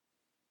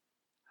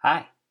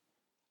Hi,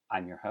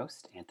 I'm your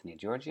host, Anthony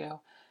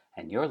Giorgio,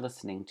 and you're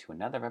listening to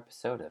another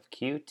episode of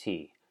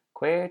QT,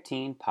 Queer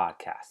Teen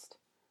Podcast,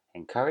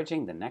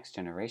 encouraging the next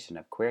generation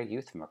of queer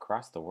youth from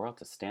across the world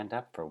to stand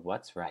up for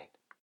what's right.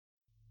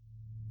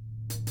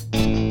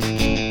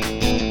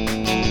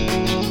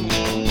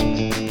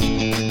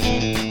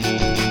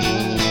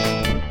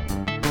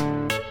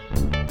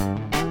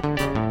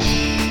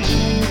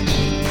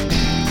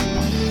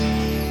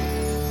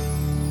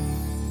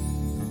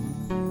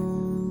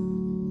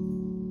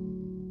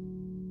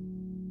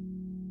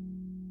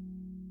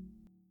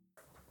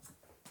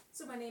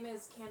 So my name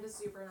is Candace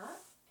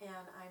Zubernat,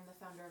 and I'm the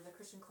founder of the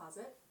Christian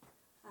Closet.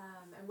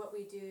 And what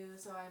we do,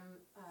 so I'm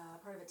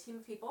part of a team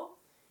of people,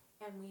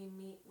 and we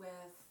meet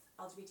with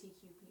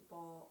LGBTQ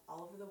people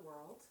all over the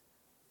world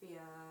via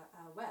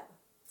web.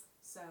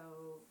 So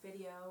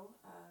video,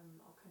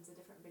 all kinds of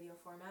different video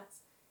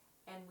formats,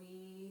 and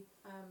we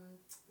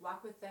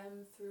walk with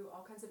them through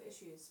all kinds of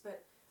issues.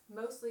 But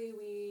mostly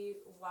we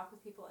walk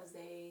with people as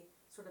they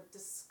sort of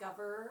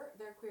discover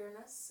their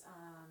queerness,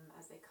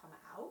 as they come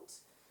out.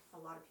 A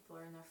lot of people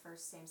are in their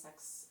first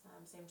same-sex,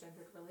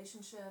 same-gendered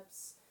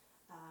relationships,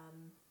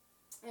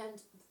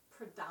 and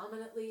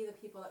predominantly the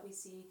people that we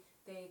see,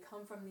 they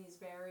come from these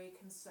very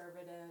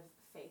conservative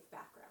faith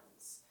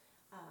backgrounds.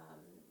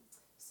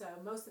 So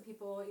most of the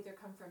people either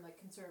come from like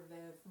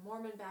conservative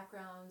Mormon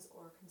backgrounds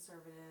or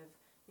conservative,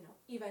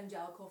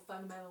 evangelical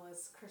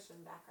fundamentalist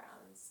Christian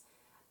backgrounds.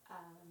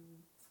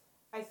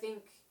 I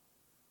think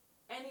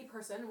any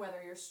person,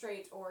 whether you're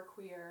straight or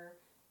queer,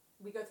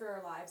 we go through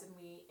our lives and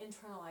we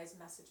internalize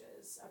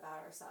messages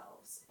about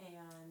ourselves,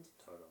 and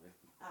Totally.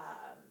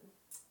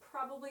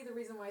 Probably the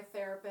reason why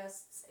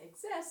therapists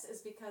exist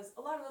is because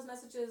a lot of those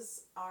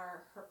messages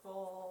are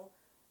hurtful,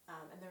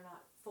 and they're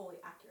not fully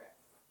accurate,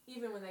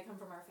 even when they come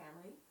from our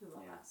family who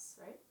love us,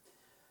 right?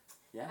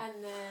 Yeah.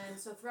 And then,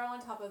 so throw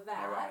on top of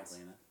that,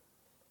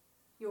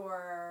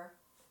 you're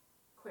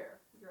queer,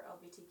 you're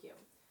LGBTQ,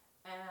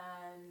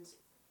 and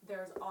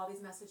there's all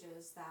these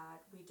messages that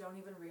we don't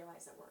even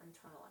realize that we're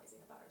internalizing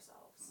about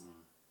ourselves.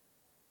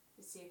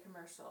 You see a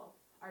commercial,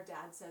 our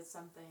dad says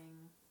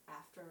something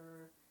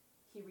after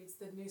he reads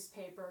the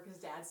newspaper,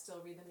 because dads still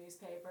read the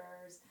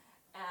newspapers,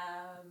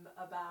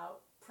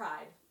 about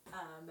pride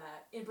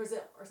in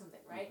Brazil or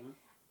something, right? Mm-hmm.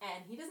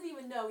 And he doesn't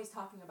even know he's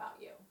talking about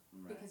you,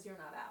 Right. because you're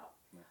not out.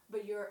 Right.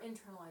 But you're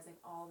internalizing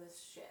all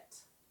this shit.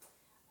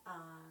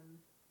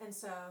 And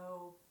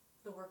so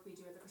the work we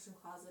do at the Christian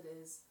Closet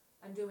is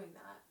undoing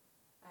that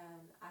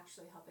and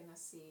actually helping us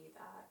see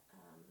that,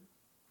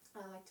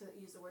 I like to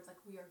use the words like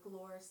we are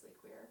gloriously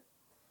queer.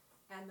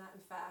 And that,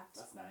 in fact...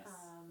 That's nice.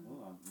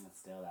 Ooh, I'm going to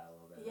steal that a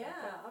little bit.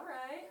 Yeah, all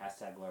right.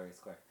 Hashtag Glorious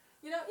Queer.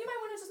 You might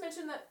want to just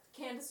mention that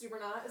Candace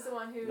Zubernat is the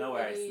one who No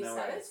worries.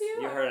 said it to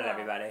you. You heard it,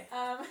 everybody.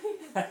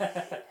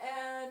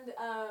 And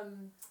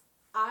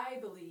I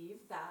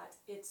believe that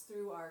it's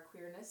through our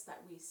queerness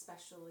that we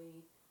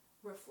specially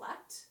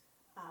reflect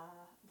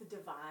the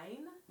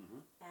divine,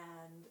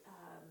 and...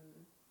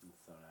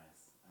 That's so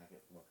nice.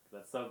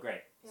 That's so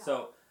great. Yeah.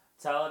 So,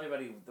 tell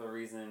everybody the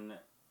reason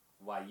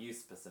why you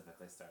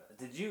specifically started.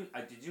 Did you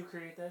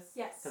create this?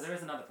 Yes. Because there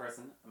is another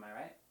person. Am I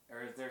right?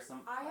 Or is there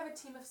some? I have a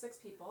team of 6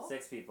 people.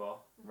 6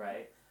 people,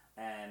 right?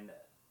 And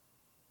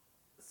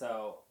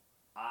so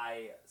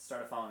I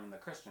started following the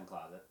Christian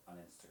Closet on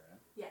Instagram.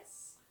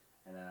 Yes.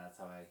 And then that's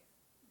how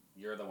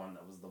you're the one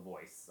that was the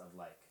voice of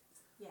like,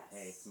 yes,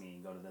 hey, it's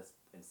me. Go to this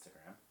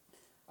Instagram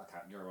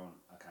account, your own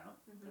account,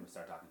 and we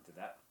start talking through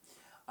that.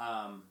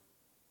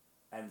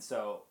 And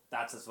so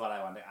that's just what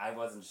I wanted. I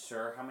wasn't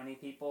sure how many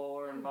people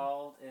were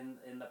involved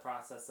in the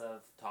process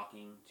of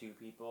talking to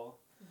people.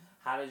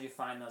 How did you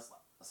find those?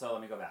 So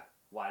let me go back.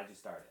 Why did you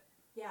start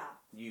it? Yeah.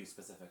 You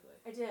specifically.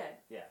 I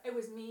did. Yeah. It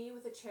was me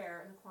with a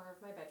chair in the corner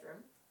of my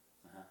bedroom.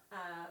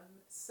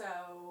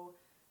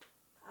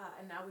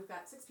 And now we've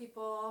got 6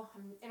 people.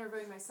 I'm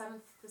interviewing my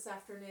 7th this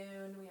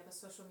afternoon. We have a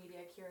social media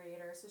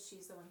curator, so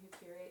she's the one who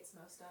curates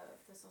most of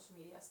the social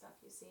media stuff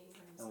you see.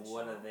 Her name's And Michelle.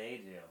 what do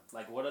they do?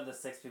 Like, what do the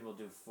 6 people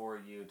do for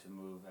you to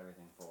move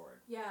everything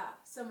forward? Yeah,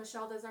 so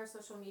Michelle does our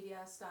social media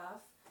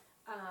stuff.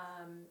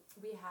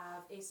 We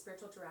have a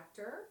spiritual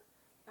director,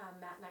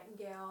 Matt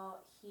Nightingale.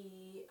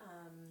 He...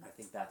 I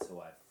think that's who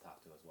I've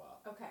talked to as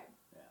well. Okay.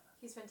 Yeah.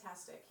 He's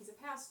fantastic. He's a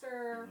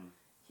pastor.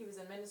 He was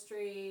in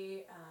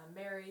ministry,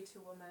 married to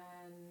a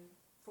woman,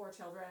 4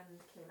 children,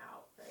 came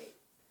out, right?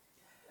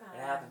 It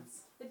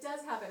happens. It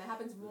does happen. It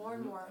happens more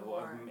and more and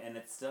more. And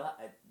it's still,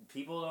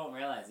 people don't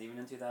realize, even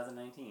in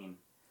 2019,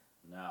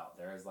 no,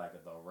 there is like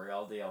the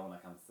real deal when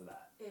it comes to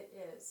that. It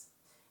is.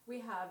 We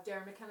have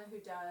Darren McKenna who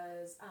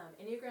does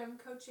Enneagram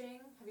coaching.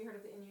 Have you heard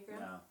of the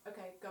Enneagram? No.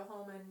 Okay, go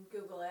home and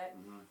Google it.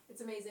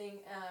 It's amazing.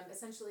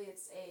 Essentially,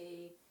 it's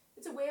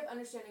a way of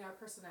understanding our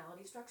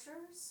personality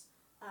structures.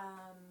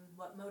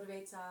 What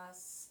motivates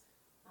us.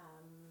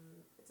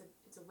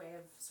 It's a way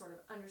of sort of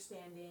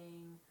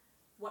understanding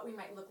what we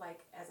might look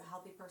like as a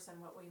healthy person,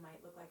 what we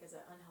might look like as an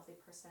unhealthy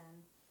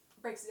person.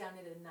 It breaks it down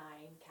into 9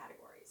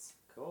 categories.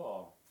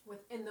 Cool.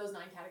 Within those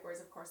 9 categories,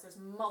 of course, there's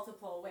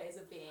multiple ways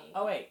of being.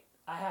 Oh, wait.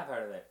 I have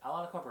heard of it. A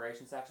lot of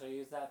corporations actually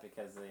use that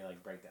because they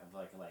like break down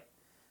like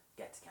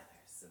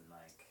get-togethers and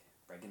like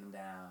breaking them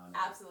down.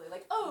 Absolutely.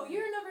 Like, oh,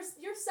 you're 7,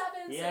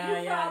 so Yeah,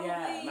 you're yeah, probably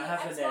yeah. My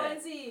husband X, did Y, it.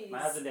 and Z. My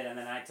husband did, and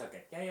then I took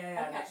it. Yeah. I know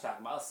Okay. what you're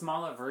talking about. A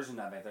smaller version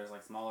of it. There's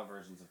like smaller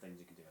versions of things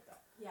you can do with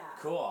that. Yeah.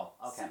 Cool.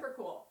 Okay. Super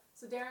cool.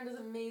 So Darren does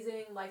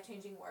amazing,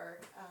 life-changing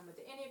work with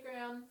the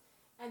Enneagram.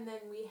 And then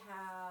we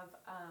have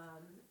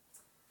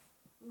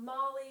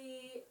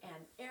Molly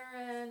and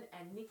Aaron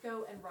and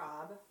Nico and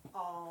Rob,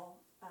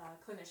 all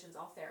clinicians,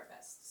 all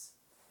therapists.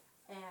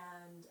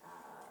 And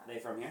They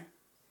from here?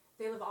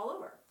 they live all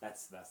over.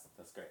 That's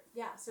great.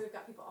 Yeah, so we've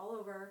got people all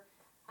over.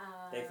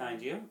 They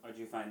find you, or do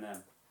you find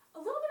them? A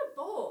little bit of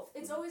both.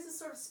 It's always a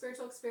sort of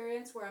spiritual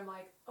experience where I'm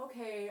like,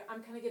 okay,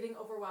 I'm kind of getting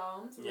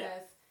overwhelmed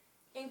with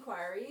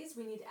inquiries.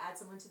 We need to add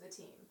someone to the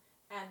team.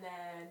 And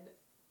then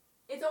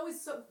it's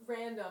always so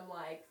random,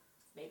 like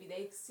maybe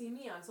they see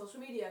me on social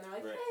media and they're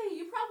like, hey,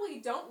 you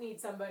probably don't need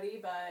somebody,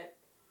 but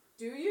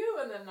do you?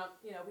 And then,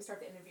 we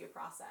start the interview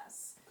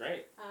process.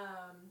 Great.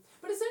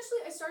 But essentially,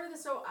 I started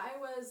this, so I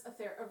was a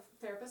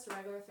therapist, a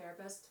regular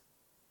therapist,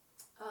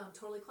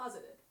 totally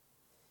closeted.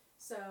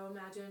 So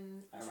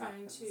imagine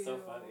trying to, so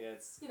funny.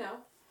 It's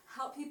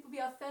help people be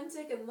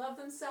authentic and love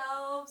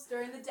themselves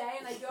during the day,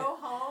 and I go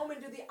home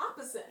and do the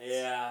opposite.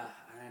 Yeah,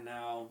 I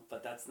know,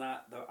 but that's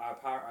not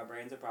our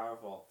brains are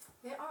powerful.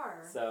 They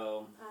are.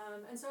 So.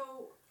 And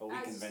so. But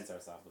we convince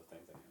ourselves of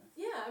things anyway.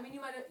 Yeah, I mean,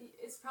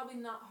 it's probably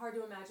not hard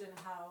to imagine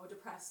how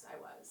depressed I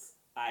was.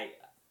 I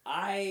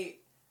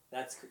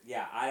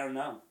don't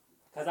know,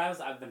 because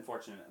I've been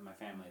fortunate and my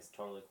family is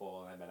totally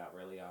cool and I've been out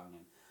really young,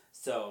 and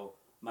so.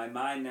 My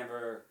mind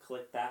never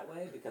clicked that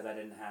way because I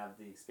didn't have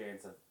the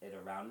experience of it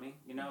around me,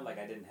 like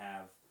I didn't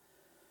have...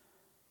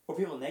 Were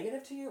people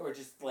negative to you, or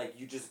just like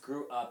you just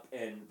grew up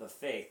in the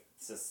faith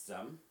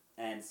system,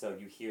 and so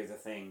you hear the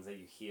things that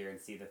you hear and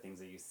see the things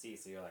that you see,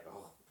 so you're like,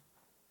 oh,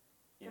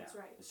 That's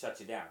right. It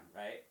shuts you down,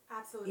 right?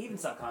 Absolutely. Even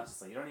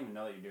subconsciously, you don't even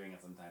know that you're doing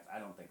it sometimes. I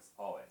don't think it's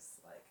always,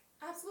 like...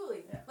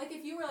 Absolutely. Yeah. Like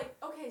if you were like,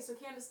 okay, so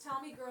Candace,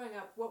 tell me growing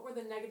up, what were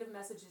the negative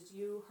messages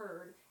you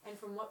heard, and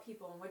from what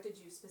people, and what did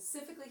you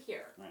specifically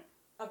hear? Right.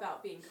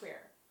 About being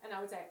queer. And I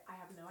would say, I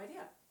have no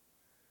idea.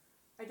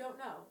 I don't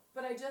know.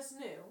 But I just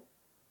knew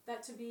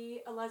that to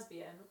be a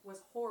lesbian was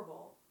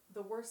horrible,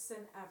 the worst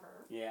sin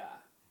ever. Yeah.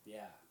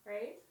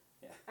 Right?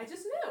 Yeah. I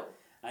just knew.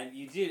 And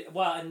you do,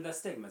 well, and the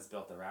stigma's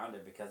built around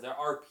it because there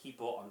are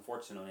people,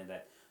 unfortunately,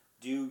 that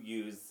do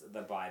use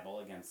the Bible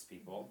against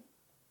people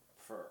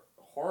for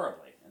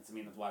horribly. That's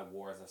why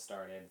wars have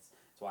started.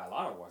 It's why a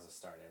lot of wars have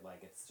started.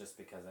 Like, it's just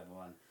because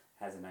everyone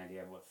has an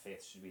idea of what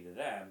faith should be to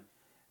them.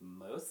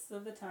 Most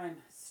of the time,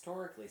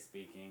 historically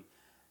speaking,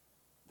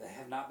 they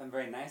have not been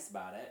very nice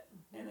about it,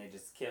 and they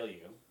just kill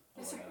you,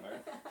 or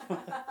whatever.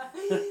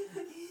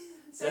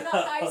 They're not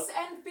nice,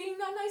 and being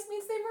not nice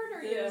means they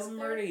murder you. They just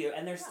murder you,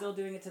 and they're still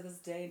doing it to this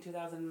day in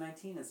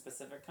 2019 in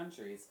specific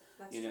countries.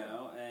 That's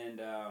true. And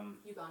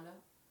Uganda.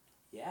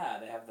 Yeah,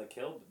 they have the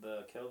kill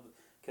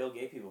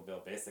gay people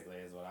bill. Basically,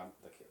 is what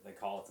they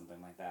call it, something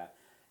like that.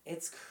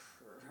 It's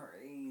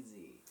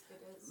crazy.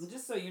 It is.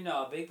 Just so you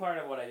know, a big part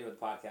of what I do with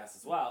the podcast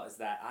as well is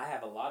that I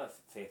have a lot of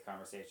faith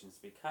conversations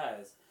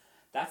because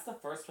that's the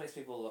first place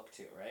people look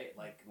to, right?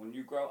 Like, when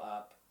you grow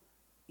up,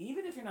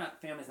 even if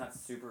family's not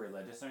super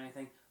religious or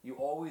anything, you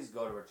always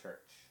go to a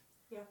church.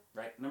 Yeah.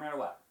 Right? No matter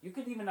what. You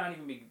could not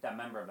even be that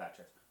member of that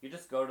church. You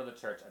just go to the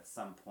church at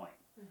some point.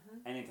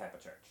 Mm-hmm. Any type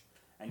of church.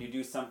 And you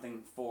do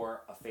something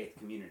for a faith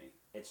community.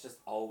 It's just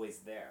always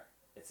there.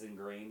 It's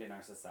ingrained in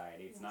our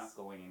society. It's not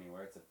going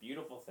anywhere. It's a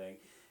beautiful thing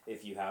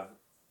if you have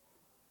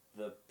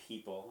the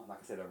people, I'm not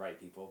going to say the right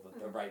people, but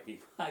the right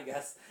people, I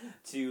guess,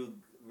 to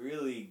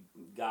really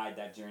guide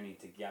that journey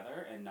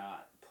together and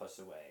not push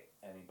away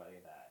anybody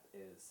that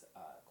is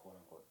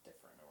quote-unquote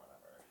different or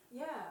whatever.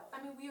 Yeah.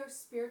 I mean, we are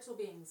spiritual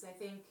beings, I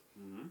think.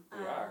 Mm-hmm.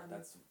 We are.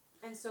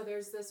 And so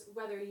there's this,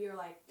 whether you're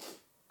like,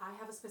 I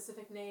have a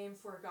specific name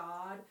for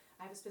God,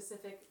 I have a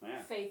specific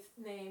faith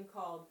name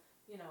called,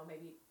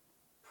 maybe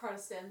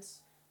Protestant.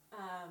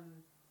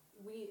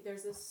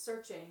 There's this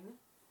searching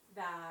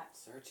that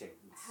searching.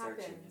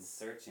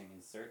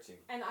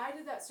 And I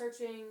did that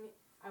searching.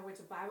 I went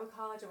to Bible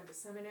college. I went to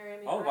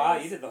seminary. Wow,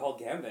 you did the whole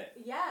gambit.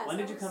 Yes. When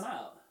did you come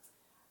out?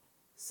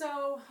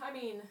 So,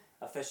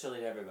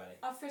 officially everybody.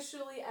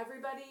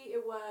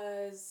 It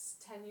was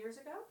 10 years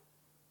ago.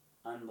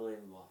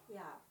 Unbelievable.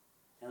 Yeah.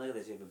 And look at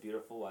this, you have a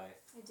beautiful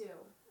wife. I do.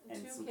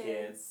 And 2 some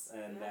kids.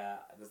 And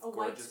this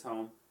gorgeous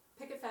home.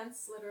 Picket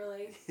fence,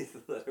 literally.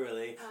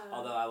 Literally.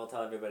 Although I will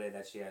tell everybody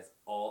that she has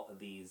all of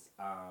these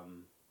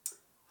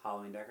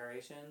Halloween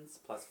decorations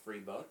plus free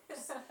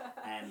books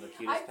and the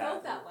cutest I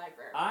built that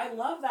library. I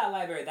love that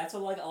library. That's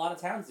what a lot of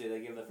towns do.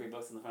 They give the free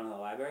books in the front of the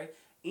library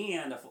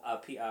and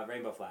a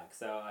rainbow flag.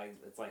 So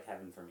it's like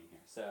heaven for me here.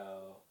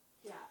 So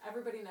yeah,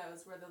 everybody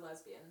knows we're the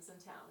lesbians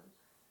in town.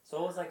 So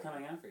what was like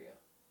coming out for you?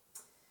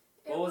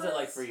 What was it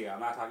like for you?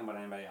 I'm not talking about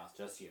anybody else,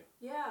 just you.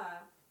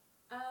 Yeah.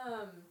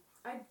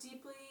 I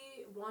deeply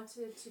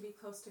wanted to be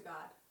close to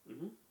God.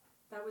 Mm-hmm.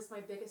 That was my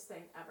biggest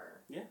thing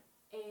ever. Yeah.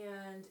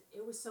 And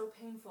it was so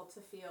painful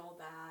to feel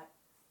that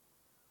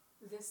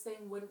this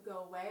thing wouldn't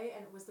go away,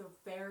 and it was the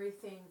very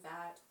thing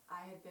that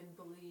I had been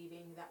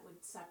believing that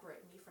would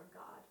separate me from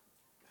God.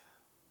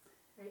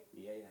 Right?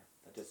 Yeah.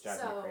 That just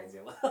drives me crazy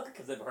a little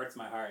because it hurts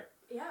my heart.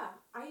 Yeah.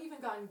 I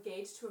even got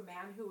engaged to a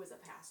man who was a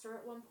pastor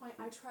at one point.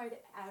 I tried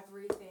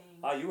everything.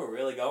 Oh, you were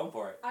really going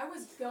for it. I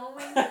was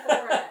going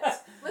for it.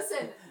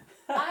 Listen,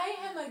 I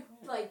am a,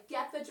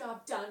 get the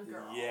job done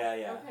girl.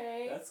 Yeah.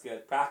 Okay? That's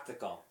good.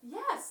 Practical.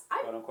 Yes.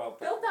 I Quote unquote.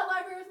 built that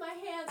library with my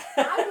hands.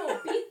 I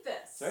will beat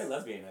this. It's very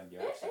lesbian of you,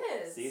 actually.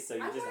 It is. See, so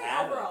you I'm just wearing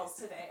had overalls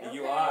it. today. Okay?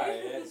 You are.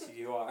 Yes,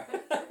 you are.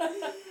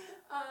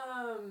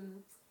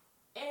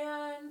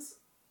 And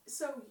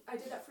so I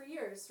did that for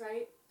years,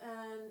 right?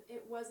 And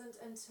it wasn't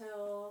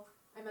until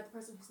I met the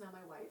person who's now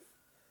my wife.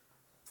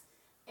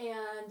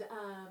 And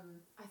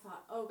I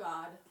thought, oh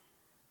God,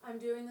 I'm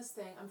doing this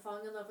thing. I'm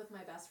falling in love with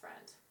my best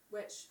friend,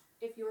 which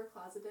if you are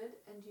closeted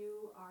and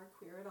you are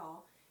queer at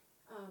all,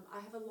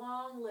 I have a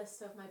long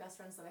list of my best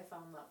friends that I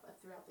fell in love with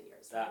throughout the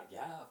years. Right?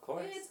 Yeah, of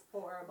course. It's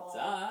horrible.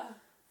 Duh.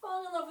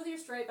 Falling in love with your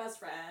straight best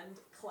friend,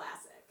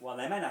 classic. Well,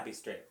 they might not be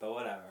straight, but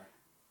whatever.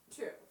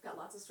 True. I've got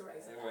lots of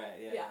stories.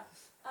 Right, yeah.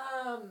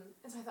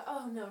 And so I thought,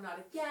 oh no, not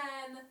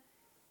again.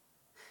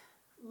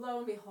 Lo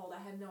and behold,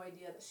 I had no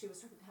idea that she was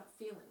starting to have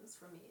feelings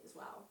for me as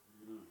well.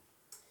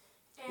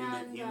 Mm-hmm.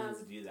 And humans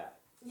do that.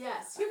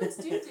 Yes, humans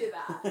do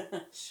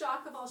that.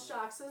 Shock of all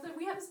shocks. So that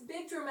we have this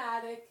big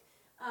dramatic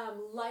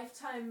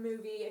Lifetime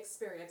movie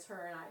experience,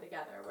 her and I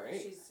together, where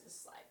Great. she's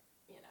just like,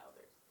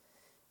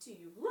 do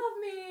you love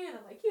me? And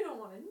I'm like, you don't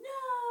want to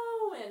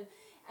know.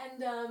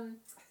 And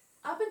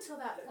up until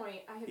that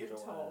point, I had been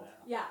told.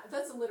 Yeah,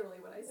 that's literally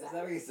what I said. Is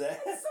that what you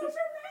said? It's so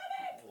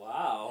dramatic.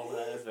 Wow,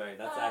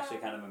 that's actually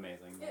kind of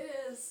amazing.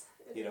 It is.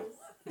 You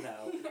don't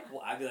know. Yeah.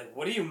 Well, I'd be like,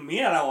 what do you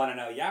mean I don't want to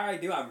know? Yeah, I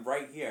do. I'm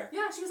right here.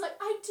 Yeah, she was like,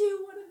 I do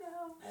want to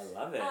know. I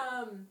love it.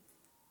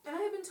 And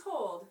I had been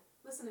told,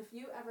 listen, if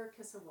you ever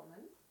kiss a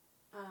woman,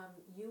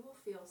 you will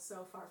feel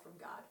so far from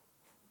God.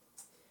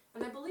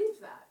 And I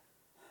believed that.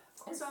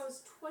 And so I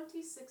was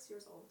 26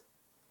 years old.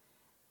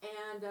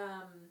 And,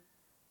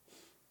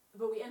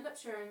 but we ended up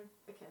sharing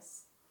a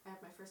kiss. I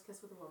had my first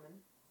kiss with a woman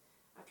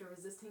after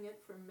resisting it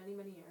for many,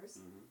 many years.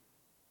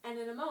 Mm-hmm. And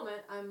in a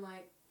moment, I'm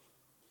like,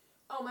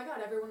 oh my God,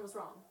 everyone was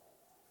wrong.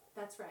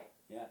 That's right.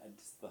 Yeah, and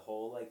just the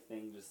whole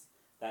thing,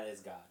 that is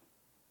God.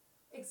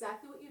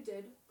 Exactly what you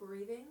did,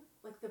 breathing,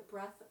 like the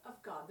breath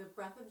of God, the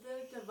breath of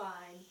the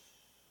divine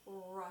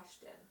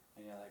rushed in.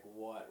 And you're like,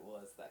 what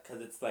was that?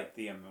 Because it's like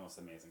the most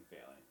amazing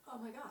feeling. Oh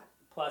my God.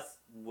 Plus,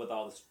 with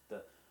all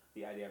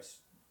the idea of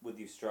with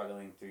you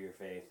struggling through your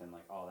faith and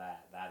all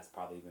that is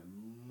probably even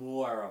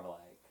more of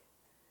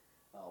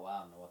oh wow, I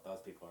don't know what those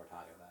people are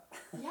talking about.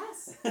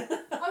 Yes.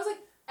 I was like,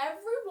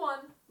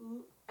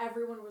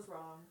 everyone was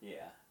wrong.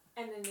 Yeah.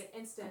 And in an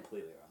instant,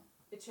 Completely wrong.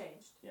 it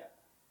changed. Yeah.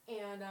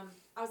 And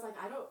I was like,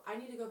 I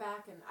need to go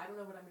back, and I don't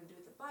know what I'm going to do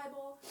with the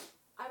Bible.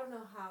 I don't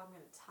know how I'm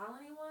going to tell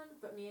anyone,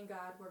 but me and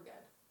God, we're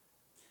good.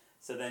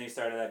 So then you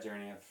started that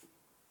journey of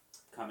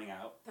coming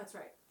out. That's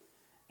right.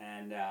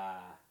 And,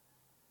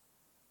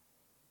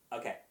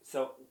 okay,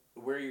 so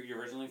where you're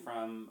originally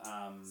from?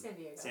 San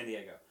Diego. San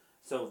Diego.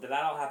 So did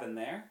that all happen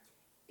there?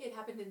 It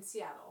happened in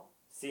Seattle.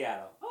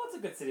 Seattle. Oh, it's a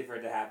good city for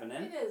it to happen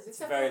in. It is, It's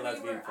except very for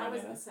lesbian I friendly.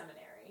 was in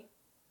seminary.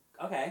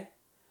 Okay.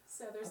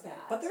 So there's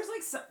that. But there's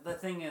the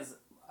thing is,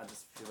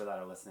 just people that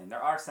are listening,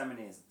 there are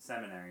seminaries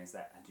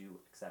that do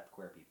accept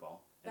queer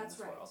people in That's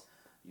this right. world.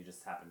 You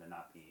just happen to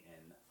not be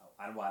in.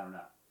 I don't know.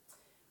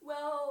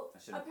 Well, I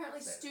shouldn't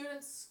apparently say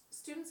it.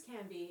 students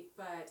can be,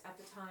 but at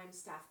the time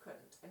staff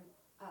couldn't, and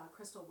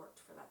Crystal worked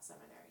for that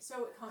seminary,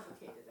 so it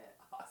complicated it.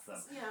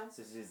 Awesome. You know.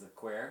 So she's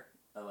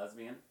a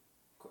lesbian.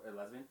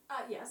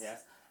 Yes.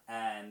 Yes,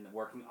 and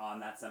working on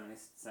that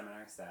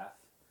seminary staff,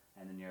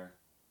 and then you're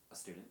a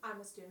student. I'm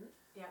a student.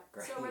 Yeah.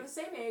 Great. So we're the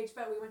same age,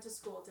 but we went to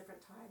school at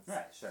different times.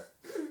 Right. Sure.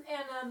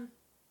 And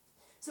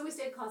so we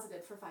stayed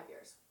closeted for 5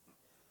 years,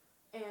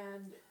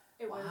 and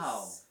it Wow.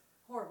 was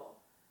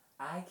horrible.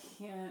 I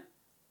can't.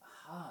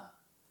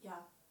 Yeah.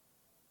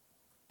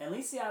 At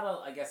least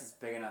Seattle, I guess, is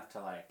big enough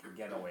to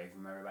get away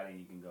from everybody and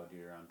you can go do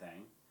your own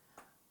thing.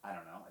 I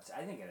don't know.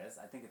 I think it is.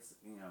 I think it's,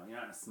 you're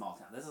not in a small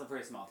town. This is a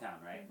pretty small town,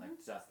 right? Mm-hmm.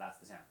 That's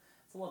the town.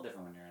 It's a little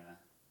different when you're in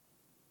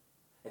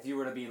if you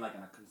were to be in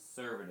a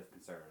conservative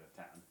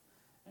town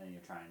and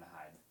you're trying to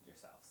hide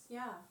yourselves.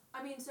 Yeah.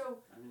 I mean, so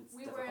it's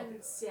we were difficult in either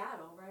way.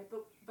 Seattle, right?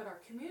 But our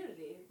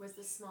community was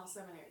this small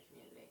seminary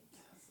community.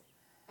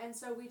 And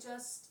so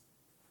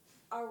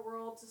our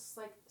world just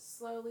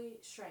slowly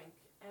shrank,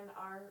 and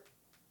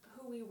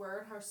who we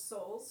were and our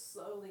souls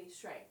slowly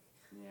shrank.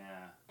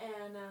 Yeah.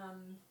 And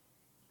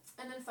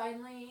then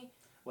finally.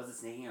 Was it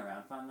sneaking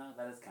around fun though?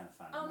 That is kind of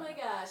fun. Oh my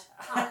gosh.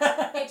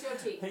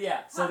 HOT.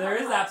 Yeah, so there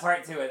is that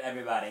part to it,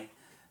 everybody.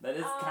 That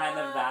is kind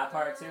of that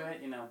part to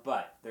it,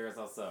 but there is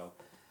also,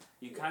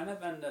 you kind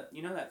of end up,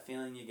 that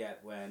feeling you get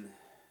when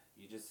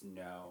you just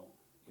know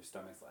your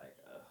stomach's like,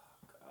 oh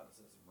God, this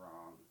is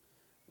wrong.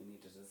 We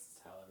need to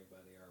just tell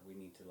everybody, or we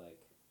need to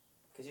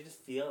because you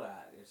just feel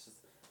that. It's just,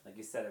 like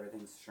you said,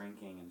 everything's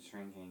shrinking and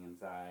shrinking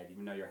inside,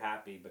 even though you're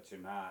happy, but you're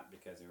not,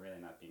 because you're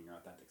really not being your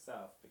authentic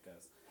self,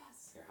 because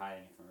Yes. you're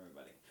hiding it from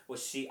everybody.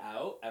 Was she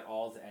out at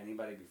all to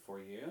anybody before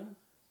you?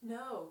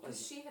 No,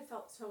 because she had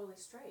felt totally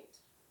straight.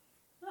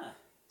 Huh.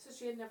 So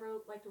she had never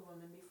liked a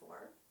woman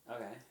before.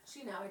 Okay.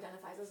 She now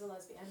identifies as a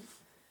lesbian.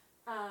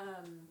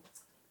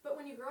 But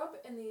when you grow up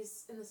in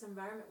this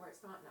environment where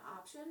it's not an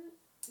option,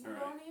 you Right.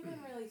 don't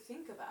even really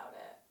think about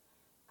it.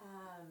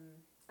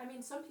 I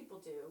mean, some people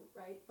do,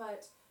 right?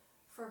 But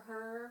for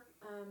her,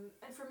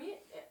 and for me,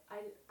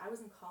 I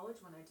was in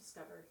college when I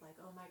discovered, like,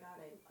 oh my God,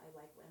 I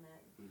like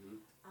women. Mm-hmm.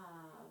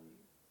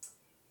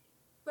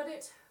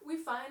 But we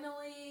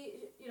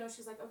finally,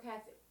 she's like,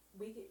 okay,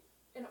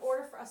 in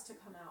order for us to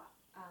come out,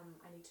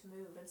 I need to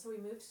move. And so we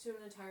moved to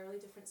an entirely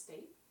different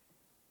state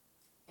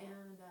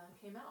and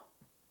came out.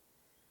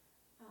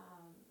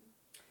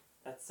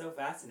 That's so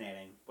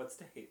fascinating. What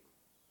state?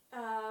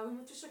 We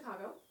moved to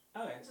Chicago,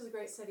 Okay. which is a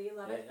great city.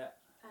 Love it. Yeah.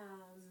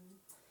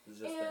 It's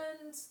just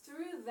And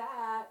through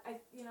that,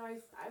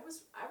 I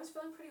was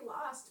feeling pretty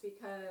lost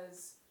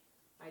because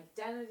my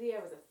identity, I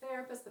was a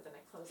therapist, but then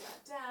I closed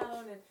that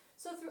down, and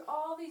so through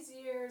all these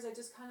years, I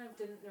just kind of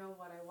didn't know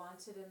what I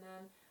wanted. And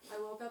then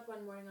I woke up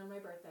one morning on my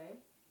birthday,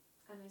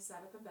 and I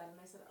sat up in bed and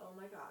I said, "Oh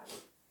my God,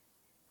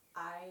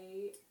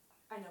 I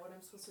know what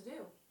I'm supposed to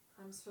do.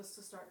 I'm supposed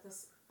to start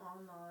this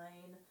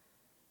online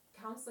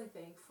counseling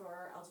thing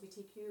for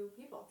LGBTQ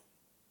people."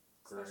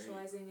 Great.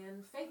 Specializing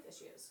in faith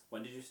issues.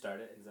 When did you start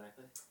it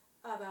exactly?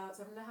 About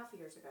 7.5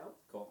 years ago.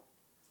 Cool.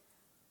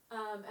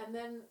 And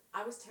then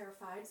I was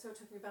terrified, so it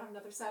took me about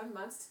another 7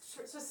 months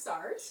to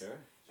start. Sure.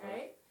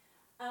 Right?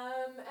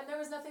 And there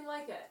was nothing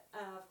like it,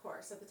 of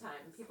course, at the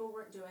time. People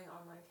weren't doing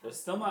online counseling. There's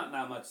still not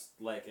much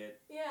like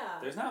it. Yeah.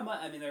 There's not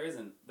much. I mean, there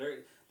isn't.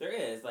 There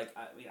is. Like,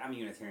 I'm a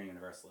Unitarian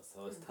Universalist,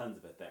 so there's tons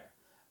of it there.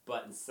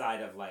 But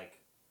inside of,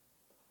 like,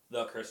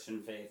 the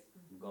Christian faith,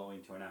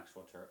 going to an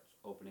actual church,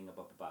 opening up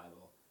a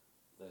Bible,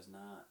 there's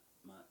not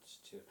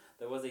much to.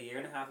 There was a 1.5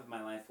 years of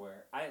my life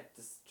where I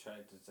just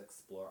tried to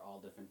explore all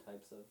different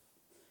types of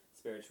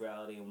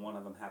spirituality, and one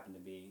of them happened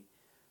to be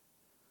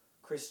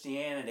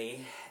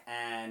Christianity,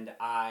 and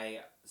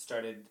I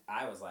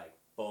was like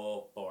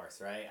full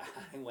force, right?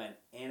 I went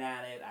in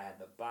at it. I had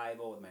the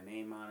Bible with my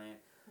name on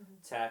it,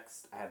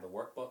 text. I had the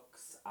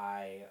workbooks.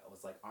 I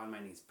was like on my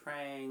knees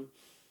praying,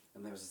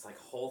 and there was this like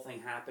whole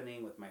thing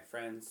happening with my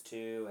friends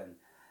too, and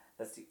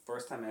that's the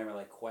first time I ever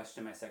like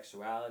questioned my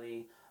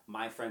sexuality.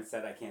 My friend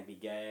said I can't be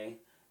gay,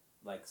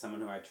 like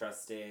someone who I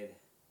trusted,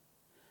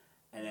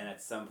 and then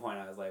at some point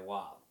I was like,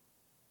 wow,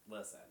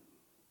 listen,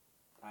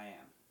 I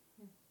am.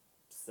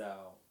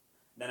 So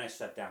then I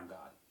shut down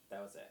God.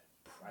 That was it.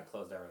 I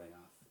closed everything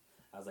off.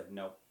 I was like,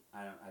 nope,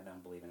 I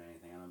don't believe in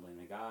anything. I don't believe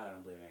in God. I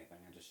don't believe in anything.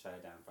 I just shut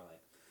it down for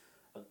like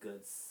a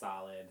good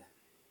solid,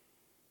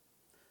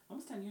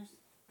 almost 10 years.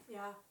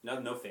 Yeah.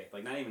 No faith,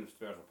 like not even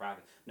spiritual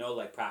practice. No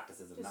like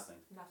practices of Just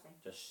nothing. Nothing.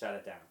 Just shut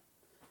it down.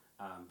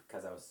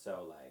 Because I was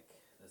so like,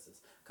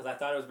 because I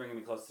thought it was bringing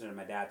me closer to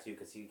my dad too,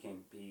 because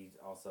he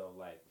also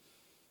like,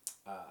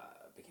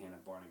 became a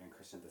born again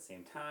Christian at the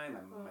same time.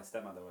 My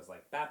stepmother was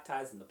like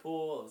baptized in the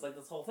pool. It was like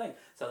this whole thing.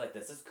 So I was like,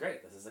 this is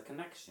great. This is a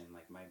connection.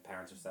 Like my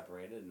parents are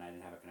separated, and I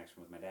didn't have a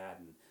connection with my dad,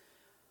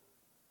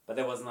 but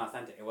it wasn't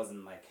authentic. It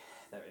wasn't like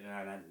that.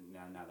 Now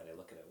that I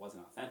look at it, it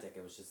wasn't authentic.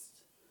 It was just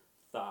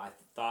I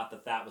thought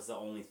that was the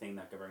only thing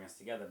that could bring us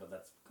together, but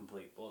that's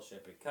complete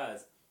bullshit,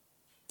 because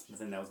the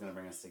thing that was going to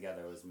bring us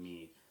together was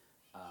me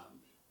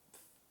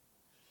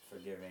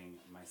forgiving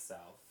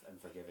myself and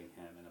forgiving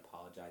him and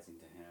apologizing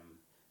to him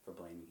for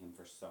blaming him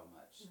for so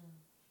much.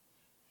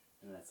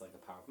 And that's like a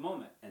powerful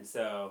moment. And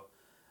so,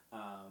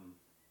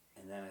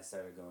 and then I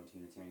started going to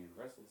Unitarian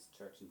Universalist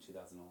Church in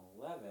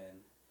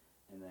 2011,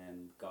 and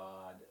then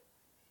God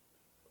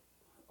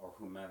or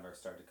whomever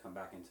started to come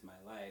back into my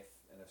life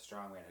in a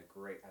strong way. I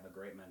have a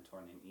great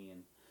mentor named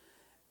Ian,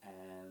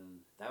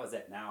 and that was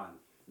it. Now I'm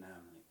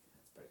like,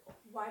 that's pretty cool.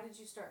 Why did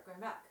you start going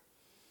back?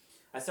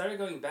 I started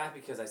going back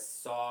because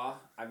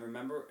I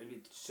remember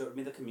it showed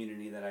me the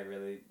community that I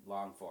really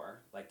long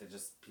for. Like,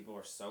 people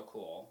were so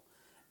cool.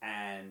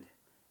 And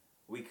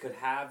we could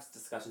have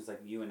discussions like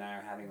you and I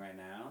are having right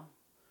now.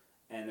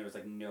 And there was,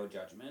 like, no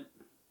judgment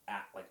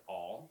at, like,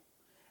 all.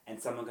 And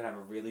someone could have a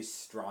really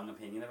strong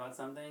opinion about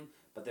something,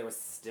 but there was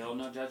still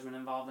no judgment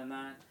involved in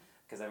that.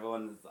 Because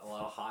everyone's a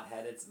lot of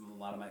hot-headed, a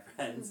lot of my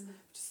friends,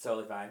 which is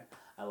totally fine.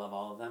 I love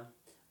all of them.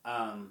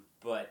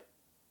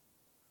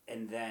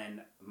 And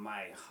then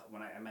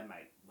when I met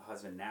my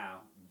husband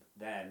now,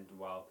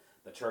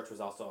 the church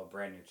was also a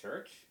brand new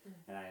church,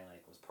 and I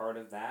like was part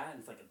of that, and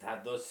it's like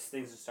that those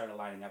things just started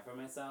lining up for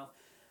myself.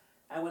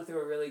 I went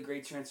through a really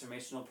great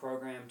transformational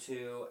program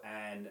too,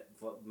 and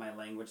my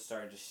language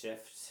started to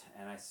shift,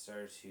 and I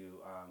started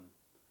to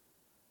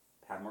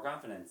have more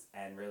confidence,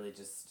 and really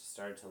just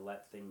started to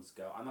let things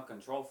go. I'm a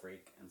control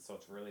freak, and so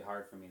it's really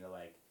hard for me to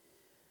like.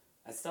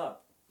 I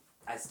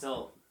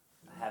still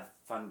have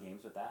fun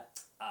games with that,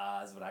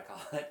 is what I call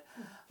it.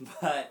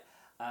 But,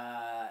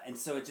 and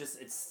so it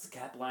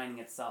kept lining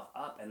itself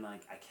up, and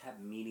like, I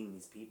kept meeting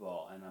these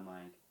people, and I'm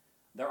like,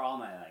 they're all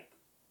my like,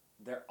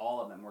 they're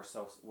all of them.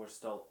 We're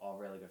still all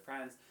really good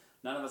friends.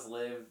 None of us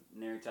live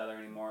near each other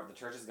anymore. The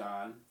church is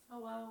gone. Oh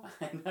wow.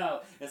 I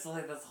know. It's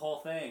like this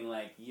whole thing.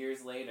 Like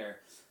years later,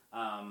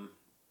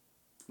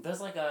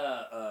 there's like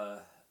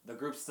the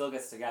group still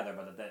gets together,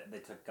 but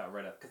they got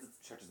rid of because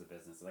the church is a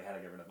business, so they had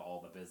to get rid of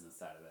all the business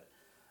side of it.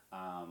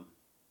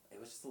 It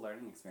was just a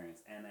learning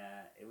experience, and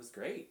it was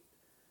great.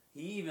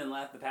 He even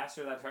left the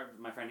pastor that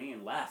my friend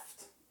Ian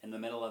left in the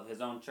middle of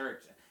his own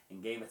church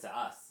and gave it to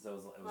us. So it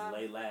was Wow.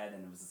 lay led,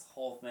 and it was this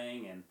whole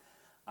thing, and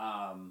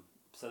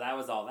so that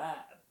was all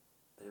that.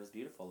 But it was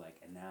beautiful, like,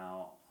 and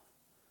now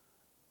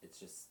it's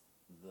just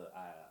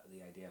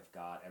the idea of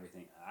God.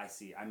 Everything I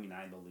see, I mean,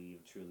 I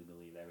truly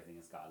believe everything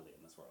is godly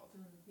in this world.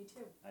 Me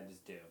too. I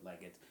just do,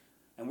 like it's,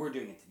 and we're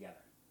doing it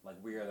together. Like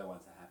we are the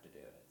ones that have to do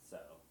it. So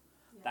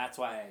Yeah. that's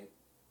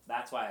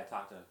why I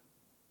talk to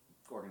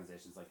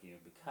organizations like you,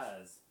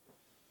 because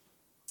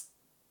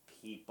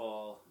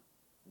people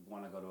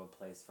want to go to a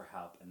place for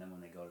help, and then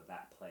when they go to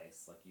that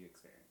place, like you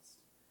experienced,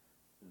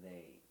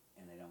 they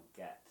don't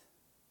get.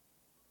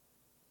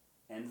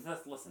 And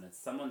just listen, it's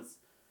someone's.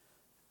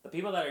 The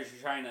people that are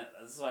trying to.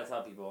 This is what I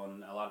tell people,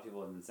 and a lot of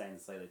people have been saying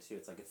this lately too.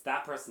 It's like it's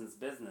that person's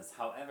business.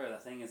 However, the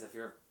thing is, if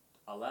you're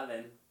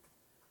 11,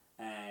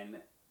 and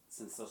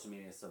since social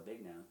media is so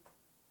big now,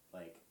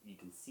 like you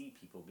can see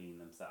people being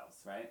themselves,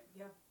 right?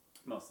 Yeah.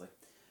 Mostly,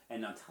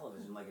 and on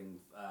television, like in.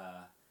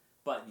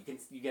 But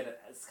you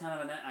get it's kind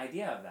of an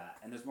idea of that,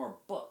 and there's more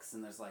books,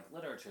 and there's like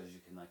literatures you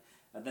can like,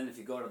 and then if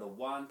you go to the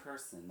one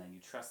person that you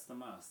trust the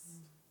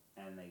most,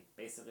 and they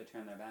basically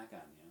turn their back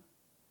on you,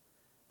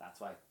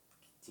 that's why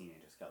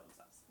teenagers kill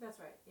themselves. That's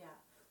right. Yeah.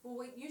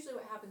 Well, usually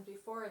what happens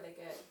before they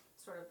get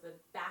sort of the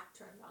back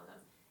turned on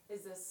them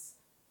is this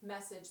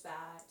message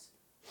that,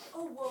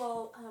 oh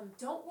well,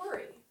 don't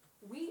worry.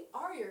 We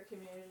are your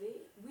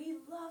community. We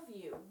love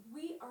you.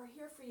 We are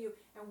here for you,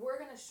 and we're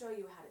going to show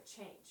you how to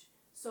change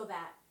so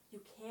that you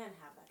can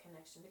have that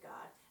connection to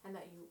God, and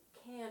that you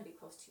can be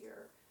close to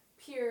your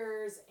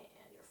peers and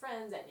your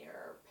friends and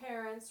your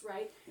parents,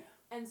 right? Yeah.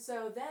 And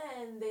so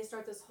then they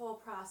start this whole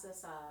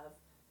process of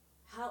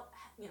how,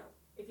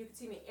 if you could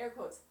see me, air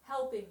quotes,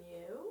 helping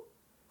you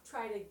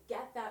try to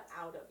get that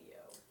out of you.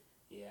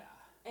 Yeah.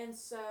 And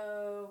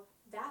so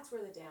that's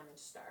where the damage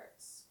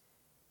starts.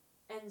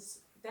 And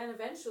then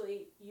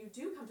eventually you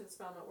do come to this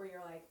moment where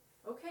you're like,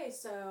 okay,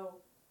 so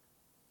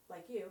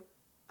like you,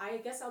 I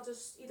guess I'll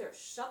just either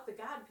shut the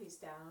God piece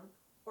down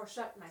or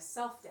shut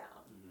myself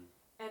down.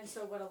 Mm-hmm. And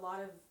so what a lot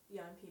of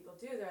young people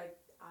do, they're like,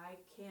 I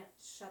can't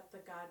shut the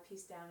God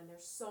piece down, and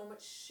there's so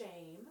much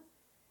shame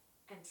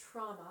and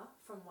trauma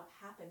from what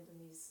happened in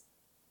these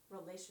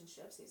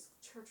relationships, these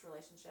church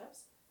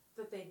relationships,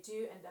 that they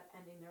do end up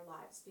ending their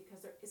lives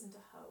because there isn't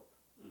a hope.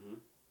 Mm-hmm.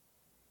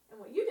 And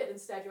what you did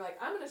instead, you're like,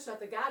 I'm going to shut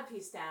the God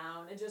piece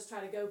down and just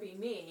try to go be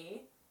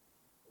me,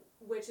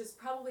 which is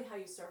probably how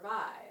you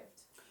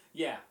survived.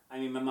 Yeah, I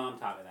mean, my mom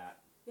taught me that.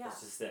 Yeah. That's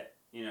just it.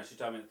 She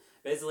taught me.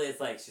 Basically, it's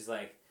like she's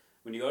like,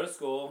 when you go to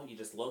school, you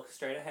just look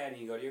straight ahead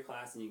and you go to your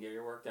class and you get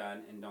your work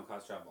done and don't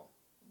cause trouble,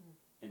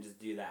 and just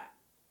do that,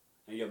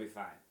 and you'll be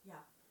fine. Yeah.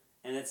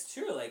 And it's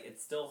true. Like it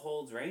still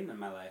holds reign in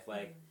my life.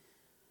 Like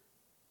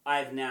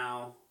I've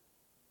now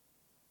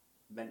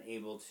been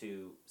able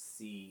to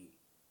see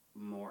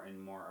more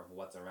and more of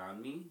what's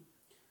around me,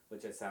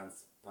 which it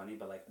sounds funny,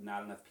 but like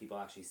not enough people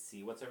actually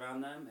see what's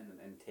around them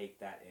and take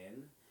that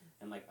in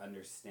and like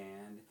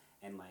understand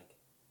and like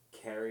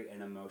carry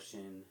an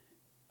emotion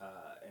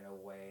in a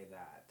way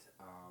that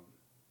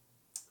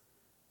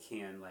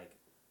can like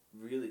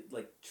really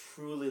like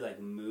truly like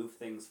move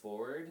things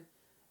forward,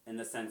 in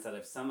the sense that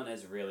if someone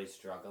is really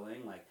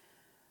struggling, like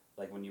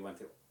when you went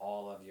through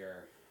all of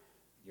your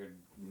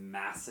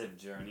massive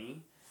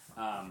journey,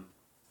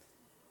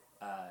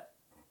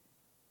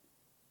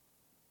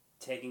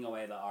 taking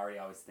away the already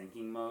always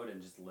thinking mode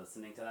and just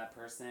listening to that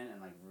person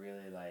and like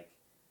really like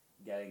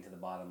getting to the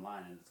bottom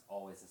line, and it's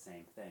always the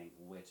same thing,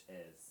 which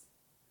is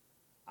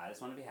I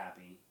just want to be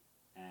happy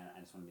and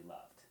I just want to be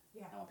loved.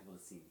 Yeah. I want people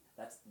to see me.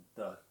 That's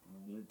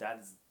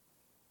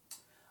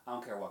I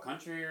don't care what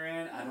country you're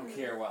in. I don't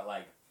care what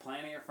like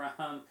planet you're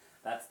from.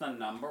 That's the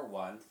number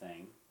one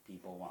thing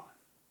people want.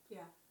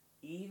 Yeah.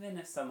 Even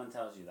if someone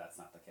tells you that's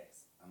not the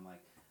case, I'm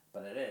like,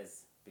 but it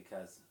is,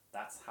 because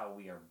that's how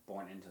we are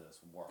born into this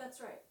world.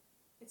 That's right.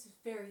 It's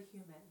very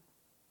human.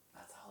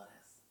 That's all it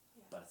is.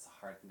 Yeah. But it's a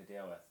hard thing to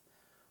deal with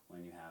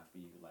when you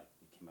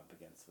came up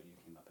against what you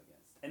came up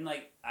against. And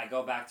like I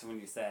go back to when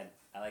you said,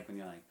 I like when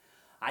you're like,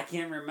 I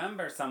can't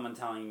remember someone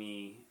telling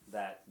me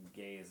that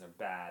gays are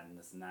bad and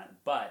this and that,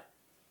 but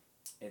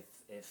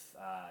if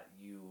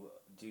you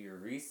do your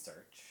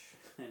research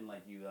and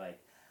like you like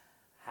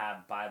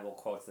have Bible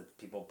quotes that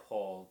people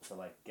pull to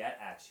like get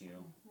at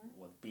you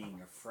with being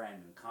your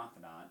friend and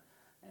confidant,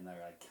 and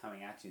they're like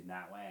coming at you in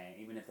that way,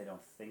 even if they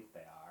don't think they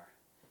are,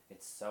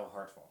 it's so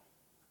hurtful.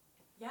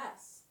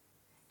 Yes.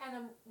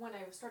 And when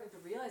I started to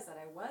realize that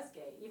I was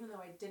gay, even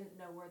though I didn't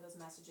know where those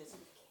messages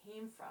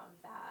came from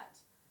that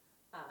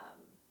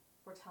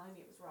were telling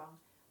me it was wrong,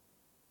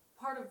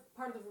 part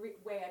of the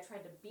way I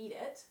tried to beat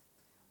it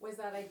was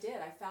that I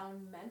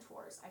found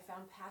mentors, I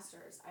found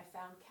pastors, I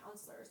found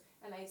counselors,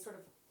 and I sort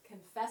of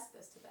confessed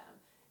this to them.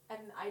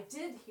 And I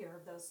did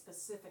hear those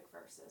specific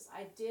verses.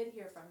 I did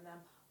hear from them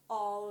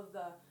all of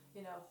the,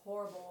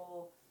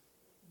 horrible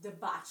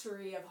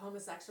debauchery of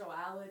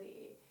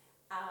homosexuality.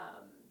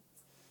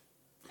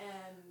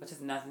 And which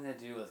has nothing to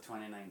do with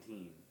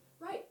 2019.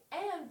 Right.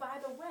 And by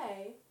the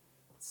way,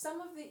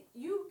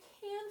 you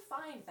can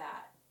find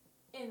that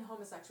in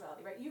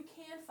homosexuality, right? You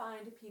can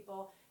find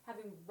people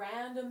having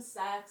random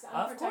sex,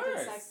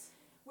 unprotected sex.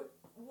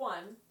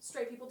 One,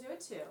 straight people do it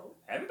too.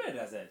 Everybody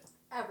does it.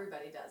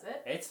 Everybody does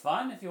it. It's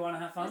fun if you want to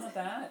have fun with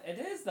that. It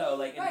is though.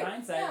 Like in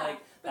hindsight,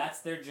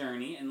 that's their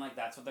journey, and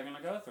that's what they're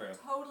gonna go through.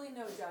 Totally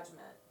no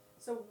judgment.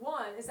 So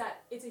one is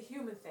that it's a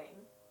human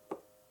thing.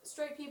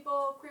 Straight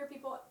people, queer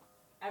people,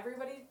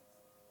 everybody,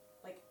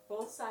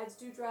 both sides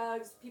do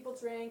drugs. People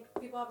drink.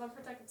 People have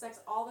unprotected sex.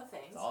 All the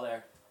things. It's all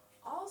there.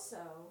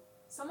 Also,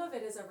 some of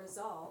it is a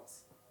result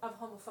of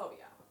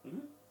homophobia.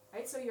 Mm-hmm.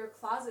 Right. So you're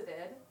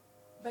closeted,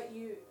 but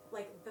you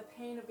the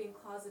pain of being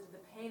closeted, the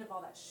pain of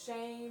all that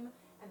shame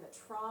and the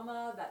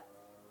trauma that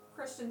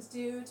Christians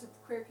do to the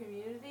queer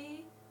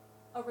community,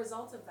 a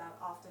result of that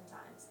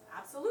oftentimes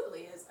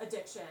absolutely is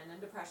addiction and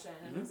depression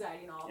and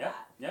anxiety and all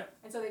that. Yep.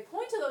 And so they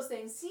point to those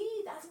things.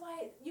 See, that's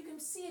why you can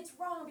see it's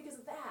wrong because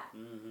of that.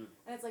 Mm-hmm.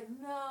 And it's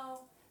no,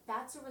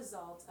 that's a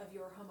result of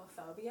your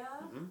homophobia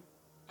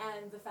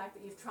and the fact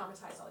that you've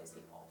traumatized all these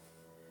people.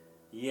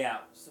 Yeah.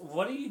 So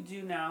what do you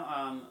do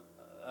now?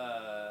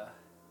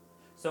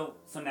 So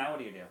now what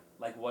do you do?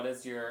 What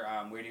is your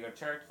where do you go to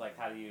church?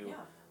 How do you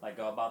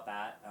go about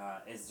that?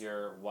 Is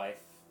your wife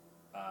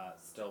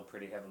still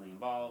pretty heavily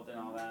involved in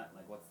all that?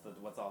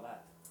 What's all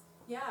that?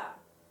 Yeah.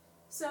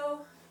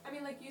 So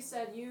like you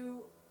said,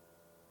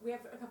 we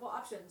have a couple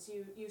options.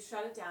 You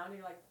shut it down and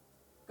you're like,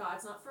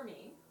 God's not for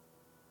me,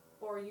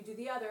 or you do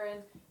the other.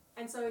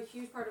 And so a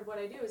huge part of what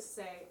I do is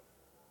say,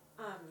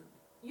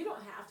 you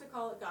don't have to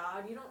call it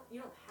God. You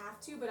don't have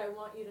to, but I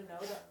want you to know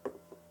that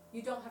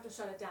you don't have to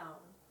shut it down.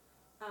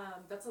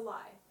 That's a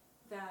lie.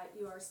 That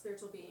you are a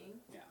spiritual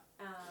being. Yeah.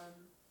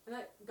 And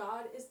that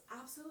God is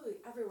absolutely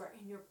everywhere,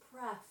 in your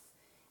breath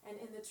and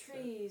in the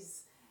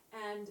trees.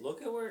 And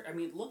look at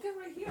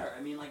right here.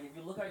 If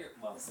you look at your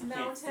this you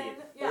mountain, can't see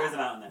it. There is a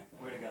mountain there.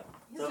 Where'd it go?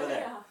 It's over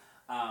there.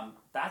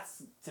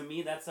 That's to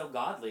me that's so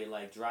godly.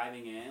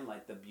 Driving in,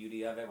 the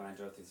beauty of it when I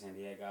drove through San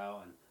Diego,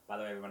 and by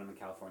the way, everyone, I'm in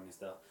California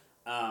still.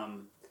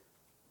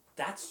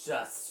 That's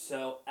just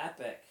so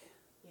epic.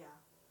 Yeah.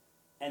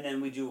 And then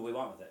we do what we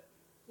want with it.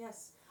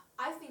 Yes.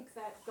 I think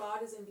that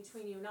God is in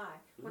between you and I.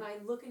 Mm-hmm. When I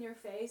look in your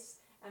face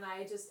and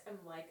I just am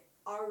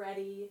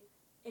already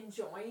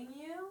enjoying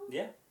you.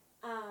 Yeah.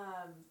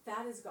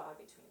 That is God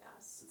between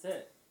us. That's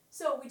it.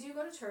 So we do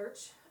go to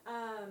church.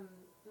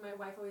 My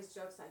wife always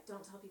jokes that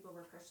don't tell people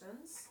we're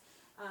Christians.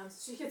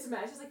 So she gets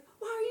mad. She's like,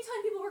 why are you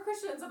telling people we're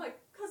Christians? I'm like,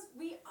 because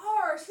we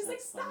are. She's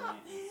like, stop.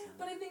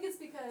 But I think it's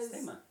because...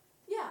 Stigma.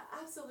 Yeah,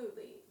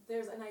 absolutely.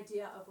 There's an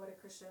idea of what a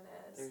Christian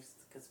is.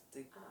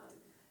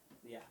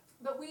 Yeah.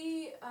 But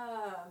we,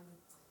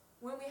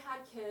 when we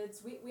had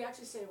kids, we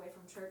actually stayed away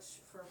from church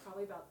for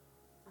probably about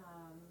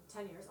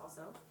 10 years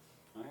also.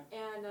 Okay.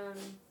 And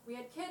we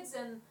had kids,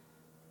 and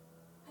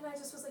I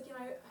just was like,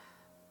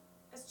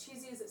 as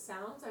cheesy as it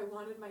sounds, I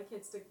wanted my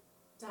kids to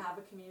have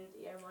a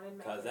community. I wanted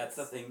my kids... Because that's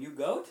the thing you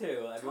go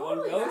to. Everyone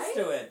goes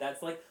to it.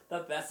 That's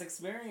the best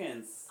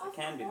experience. It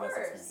can be the best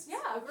experience.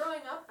 Yeah,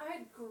 growing up, I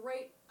had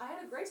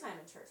a great time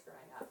in church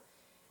growing up.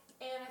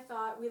 And I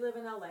thought, we live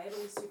in LA,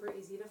 it'll be super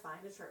easy to find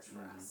a church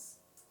for us.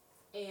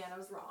 And I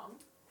was wrong.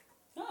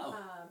 Oh.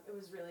 It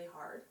was really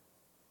hard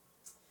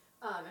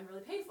and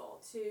really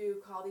painful to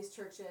call these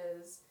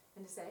churches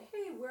and to say,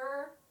 hey,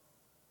 we're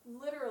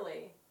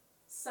literally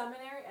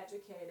seminary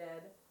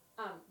educated.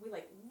 We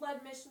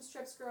led mission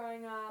trips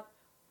growing up.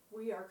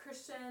 We are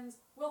Christians.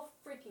 We'll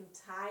freaking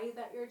tithe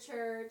at your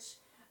church.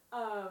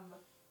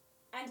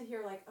 And to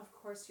hear of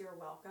course you're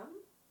welcome,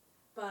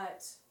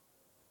 but.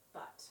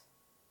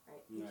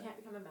 Right? You can't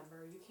become a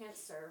member. You can't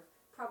serve.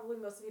 Probably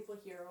most of the people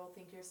here will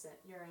think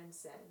you're in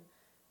sin.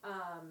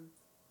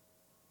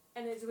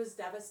 And it was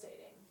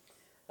devastating.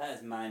 That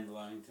is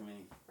mind-blowing to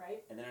me.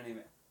 Right? And they don't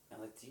even... I'm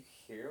like, do you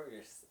hear what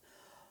you're...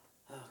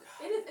 Oh,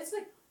 God. It's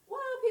wow,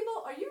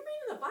 people, are you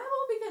reading the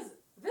Bible? Because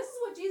this is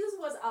what Jesus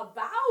was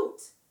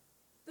about.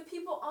 The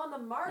people on the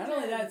margins. Not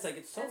only that,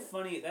 it's so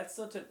funny. That's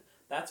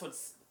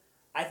what's...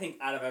 I think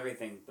out of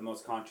everything, the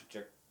most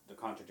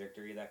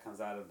contradictory that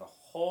comes out of the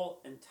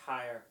whole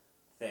entire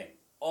thing,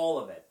 all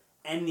of it,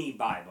 any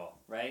Bible,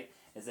 right,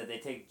 is that they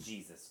take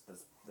Jesus,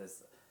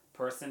 this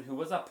person who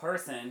was a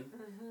person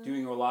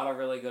doing a lot of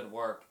really good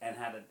work and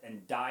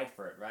and died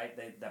for it, right?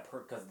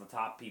 Because the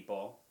top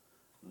people,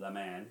 the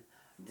man,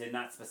 did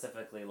not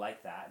specifically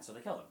like that, and so they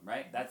killed him,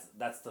 right?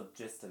 That's the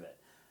gist of it.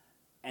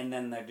 And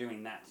then they're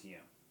doing that to you.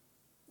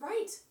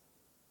 Right.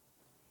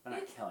 I'm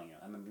not killing you.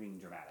 I'm being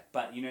dramatic.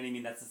 But you know what I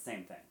mean? That's the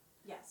same thing.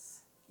 Yes.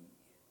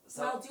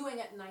 So, while doing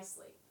it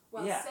nicely.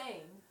 While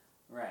saying,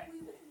 right. We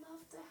would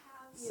love to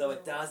have you. So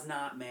it does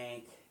not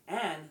make...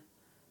 And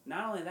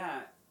not only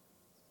that,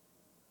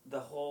 the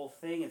whole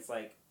thing, it's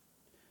like,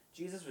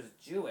 Jesus was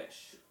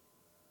Jewish.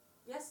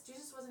 Yes,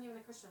 Jesus wasn't even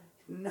a Christian.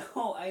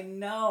 No, I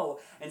know.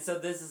 And so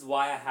this is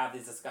why I have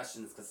these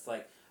discussions, because it's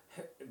like,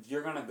 if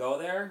you're going to go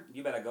there,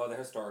 you better go there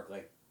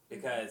historically.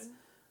 Because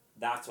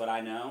that's what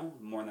I know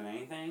more than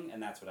anything,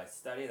 and that's what I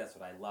study, that's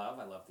what I love.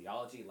 I love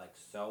theology, like,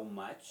 so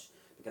much,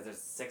 because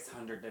there's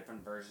 600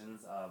 different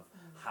versions of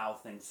how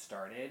things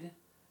started,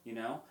 you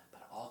know?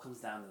 But it all comes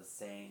down to the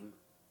same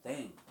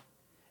thing.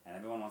 And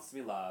everyone wants to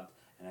be loved,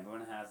 and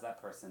everyone has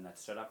that person that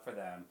stood up for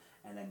them,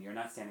 and then you're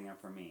not standing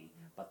up for me.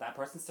 But that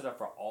person stood up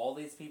for all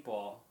these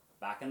people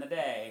back in the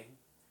day.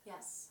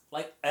 Yes.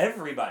 Like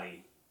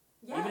everybody.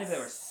 Yes. Even if they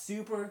were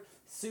super,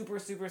 super,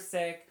 super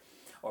sick,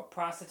 or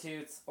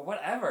prostitutes, or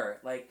whatever.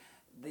 Like,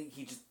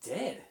 he just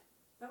did.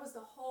 That was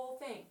the whole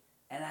thing.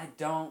 And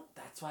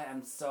that's why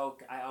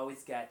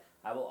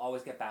I will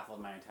always get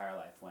baffled my entire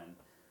life when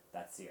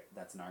that's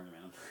an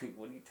argument. I'm like,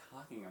 what are you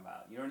talking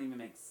about? You don't even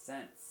make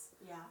sense.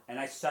 Yeah. And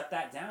I shut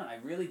that down. I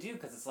really do,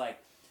 because it's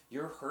like,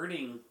 you're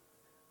hurting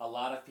a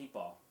lot of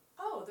people.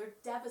 Oh, they're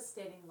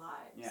devastating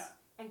lives. Yeah.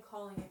 And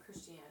calling it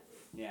Christianity.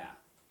 Yeah.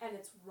 And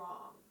it's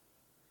wrong.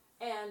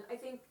 And I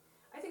think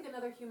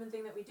another human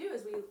thing that we do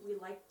is we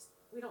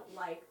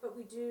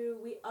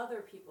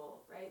other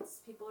people, right? It's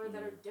people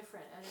that are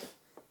different, and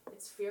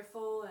it's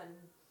fearful,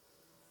 and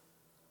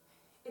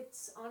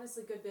it's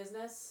honestly good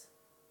business.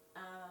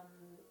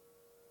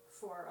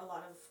 For a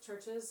lot of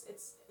churches,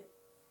 it's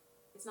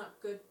not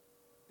good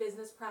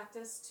business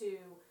practice to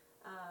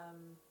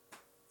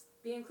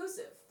be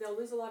inclusive. They'll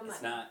lose a lot of money.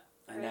 It's not.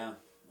 I know.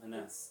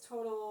 It's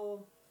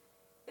total.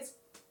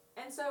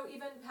 And so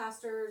even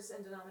pastors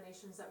and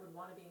denominations that would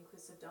want to be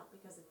inclusive don't,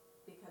 because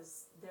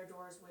their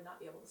doors would not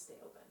be able to stay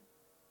open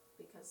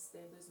because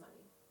they lose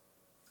money.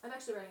 I'm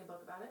actually writing a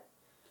book about it.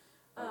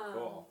 Oh,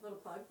 cool. Little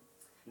plug.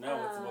 No,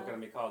 what's the book going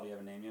to be called? Do you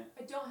have a name yet?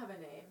 I don't have a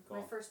name. Cool.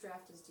 My first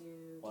draft is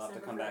due We'll have to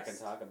come 1st. back and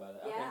talk about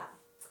it. Okay.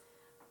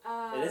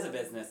 Yeah. It is a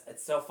business.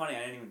 It's so funny.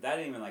 That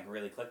didn't even like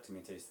really click to me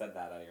until you said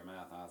that out of your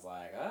mouth. And I was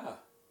like, oh,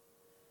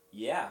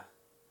 yeah.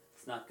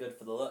 It's not good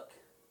for the look.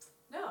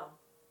 No.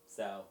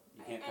 So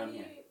you can't come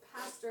here.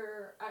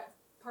 Pastor,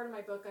 part of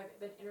my book, I've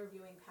been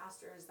interviewing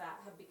pastors that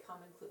have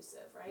become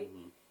inclusive, right?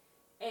 Mm-hmm.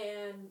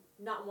 And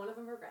not one of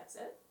them regrets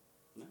it.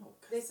 No.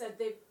 They said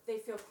they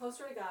feel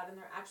closer to God, and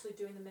they're actually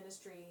doing the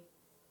ministry,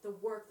 the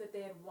work that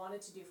they had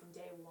wanted to do from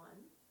day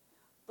one.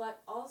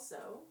 But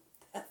also,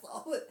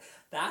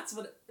 that's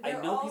what I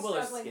know. People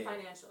are struggling scared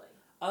financially.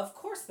 Of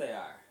course they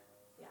are.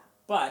 Yeah.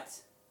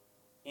 But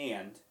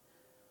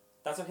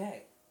that's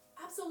okay.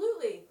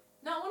 Absolutely.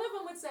 Not one of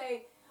them would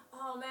say,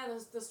 "Oh man,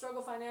 the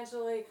struggle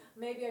financially.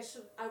 Maybe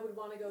I would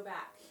want to go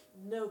back."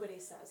 Nobody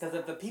says that. Because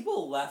if the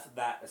people left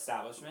that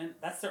establishment,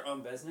 that's their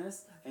own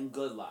business, and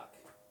good luck.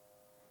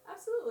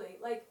 Absolutely.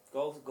 Like,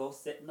 go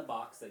sit in the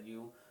box that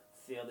you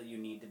feel that you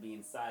need to be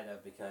inside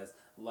of, because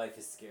life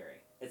is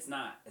scary. It's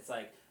not. It's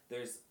like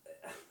there's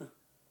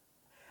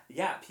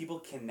yeah, people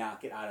cannot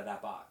get out of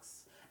that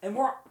box. And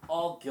we're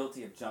all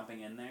guilty of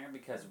jumping in there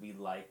because we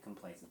like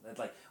complacency. It's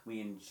like we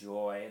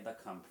enjoy the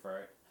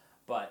comfort,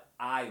 but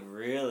I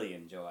really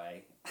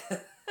enjoy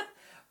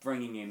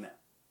bringing in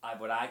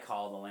what I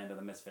call the land of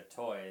the misfit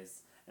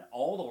toys. And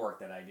all the work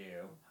that I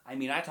do, I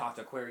mean, I talk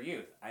to queer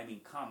youth. I mean,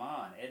 come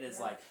on. It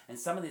is like, and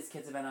some of these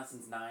kids have been out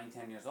since 9,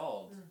 10 years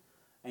old.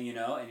 And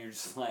and you're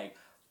just like,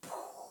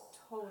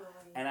 totally.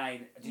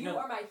 And you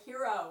are my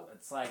hero.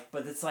 It's like,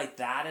 but it's like,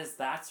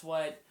 that's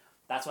why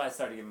I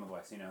started giving my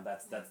voice,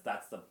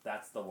 that's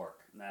the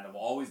work. And that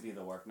will always be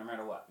the work, no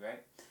matter what,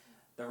 right?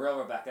 The real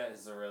Rebecca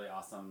is a really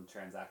awesome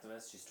trans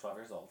activist. She's 12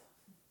 years old.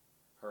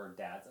 Her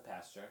dad's a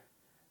pastor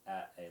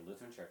at a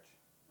Lutheran church.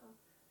 Oh.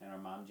 And her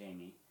mom,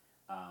 Jamie,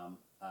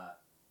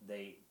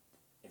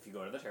 if you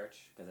go to the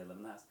church, because they live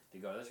in the house, if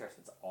you go to the church,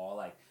 it's all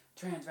like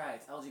trans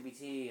rights,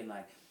 LGBT, and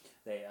like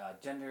they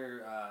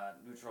gender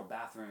neutral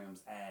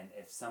bathrooms. And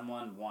if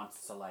someone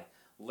wants to like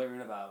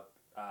learn about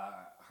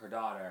her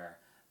daughter,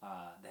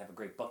 they have a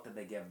great book that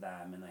they give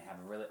them, and they have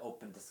a really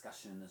open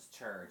discussion in this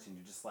church. And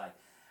you're just like,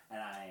 and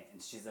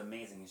she's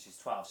amazing. And she's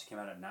 12. She came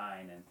out at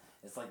 9, and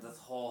it's like this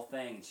whole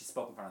thing. And she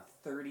spoke in front of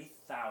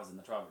 30,000.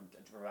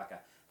 Rebecca, in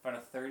front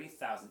of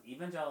 30,000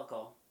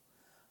 evangelical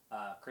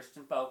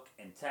Christian folk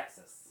in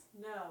Texas.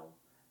 No.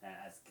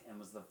 And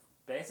was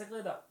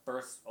basically the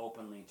first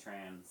openly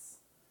trans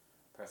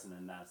person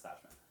in that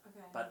establishment.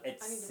 Okay. But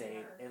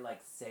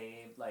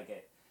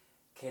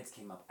kids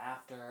came up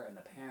after, and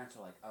the parents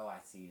were like, "Oh, I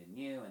see it in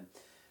you,"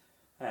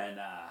 and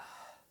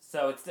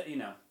so it's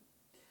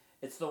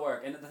it's the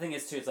work. And the thing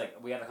is too, it's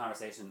like we had a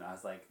conversation. I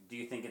was like, "Do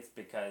you think it's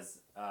because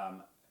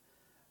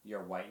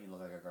you're white and you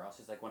look like a girl?"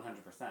 She's like, 100%.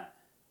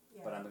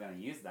 Yeah. But I'm going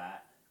to use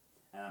that.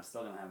 And I'm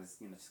still going to have this,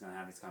 just going to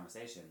have these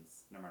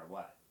conversations no matter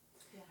what.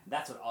 Yeah. And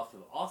that's what all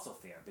people also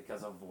fear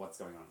because of what's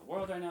going on in the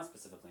world right now,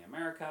 specifically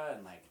America,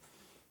 and like,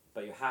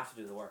 but you have to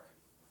do the work.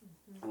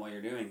 Mm-hmm. And what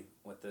you're doing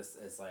with this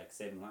is like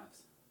saving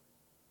lives.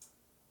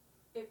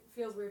 It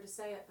feels weird to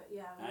say it, but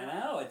yeah. I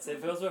know. It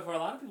feels weird for a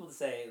lot of people to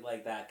say it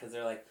like that because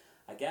they're like,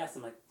 I guess.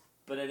 I'm like,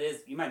 but it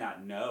is, you might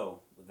not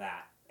know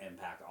that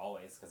impact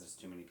always because there's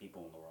too many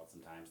people in the world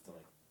sometimes to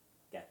like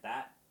get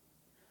that.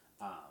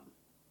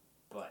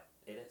 But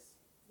it is.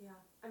 Yeah,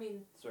 I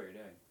mean, That's what you're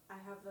doing. I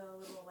have a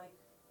little like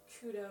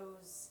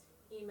kudos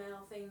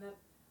email thing that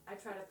I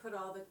try to put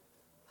all the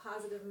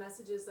positive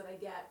messages that I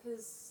get,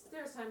 because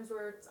there's times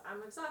where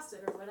I'm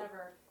exhausted or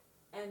whatever,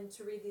 and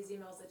to read these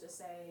emails that just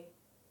say,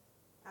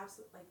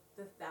 absolutely,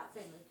 like that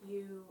thing, like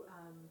you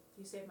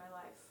saved my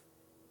life.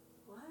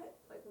 What?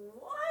 Like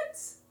what?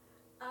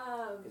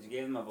 Because you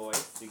gave them a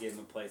voice, you gave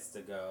them a place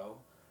to go,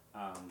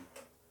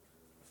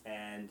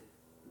 and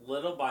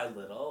little by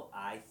little,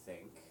 I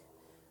think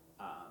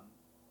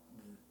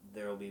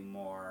there will be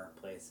more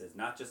places,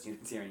 not just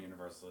Unitarian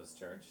Universalist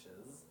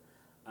churches,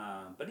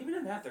 but even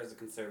in that, there's a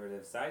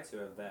conservative side to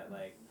it that,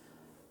 like,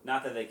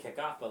 not that they kick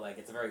off, but like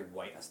it's a very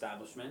white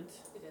establishment.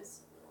 It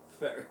is.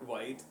 Very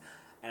white,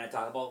 and I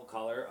talk about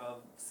color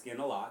of skin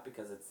a lot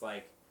because it's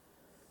like,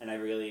 and I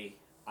do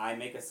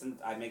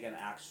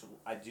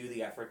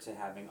the effort to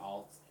having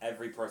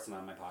every person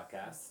on my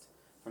podcast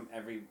from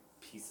every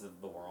piece of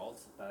the world,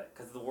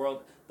 because the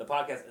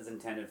podcast is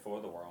intended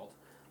for the world.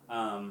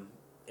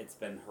 It's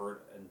been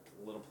heard in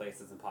little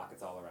places and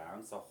pockets all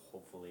around, so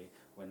hopefully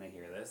when they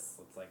hear this,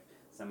 it's like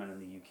someone in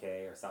the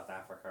UK or South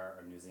Africa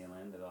or New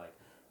Zealand, they're like,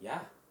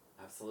 yeah,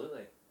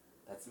 absolutely,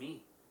 that's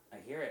me. I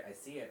hear it, I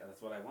see it,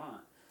 that's what I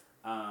want.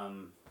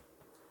 And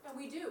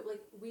we do,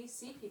 like, we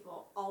see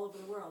people all over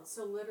the world,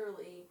 so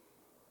literally,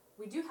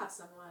 we do have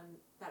someone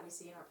that we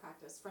see in our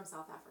practice from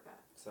South Africa,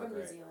 from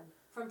great. New Zealand,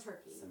 from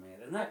Turkey. It's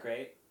amazing. Isn't that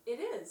great? It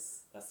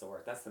is. That's the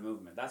work. That's the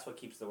movement. That's what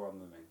keeps the world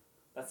moving.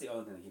 That's the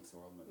only thing that keeps the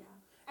world moving. Yeah.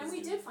 And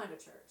we did find a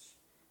church.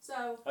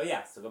 So. Oh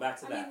yeah. So go back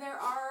to that. I mean, there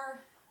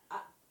are.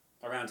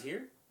 Around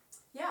here?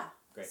 Yeah.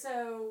 Great.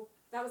 So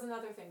that was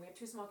another thing. We have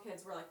 2 small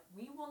kids. We're like,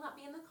 we will not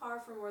be in the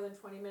car for more than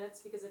 20 minutes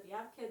because if you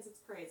have kids,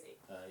 it's crazy.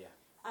 Yeah.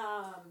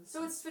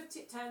 So it's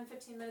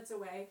 15 minutes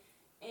away,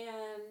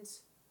 and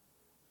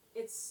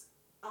it's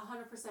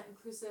 100%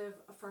 inclusive,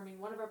 affirming.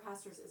 One of our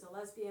pastors is a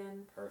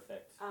lesbian.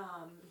 Perfect.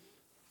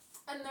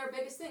 And their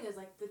biggest thing is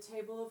like the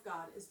table of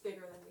God is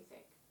bigger than we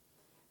think,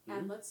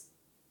 and let's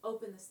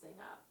open this thing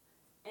up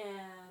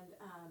and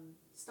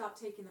stop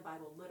taking the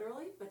Bible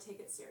literally, but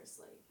take it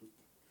seriously.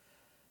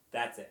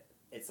 That's it.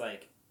 It's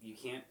like you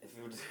can't. If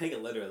you were to take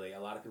it literally, a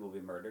lot of people would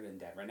be murdered and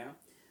dead right now.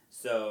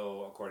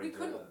 So according we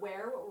couldn't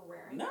wear what we're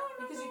wearing. No,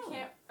 because you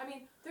can't. I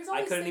mean, there's all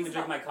I these couldn't things even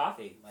drink my like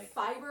coffee. Like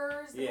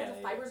fibers. The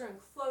fibers are in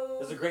clothes.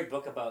 There's a great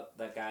book about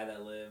that guy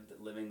that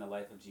living the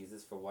life of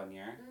Jesus for 1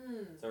 year.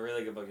 It's a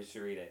really good book. You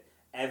should read it.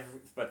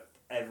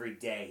 Every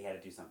day he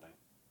had to do something.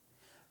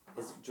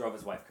 Drove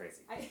his wife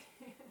crazy.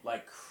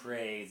 Like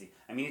crazy.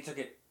 I mean, he took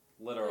it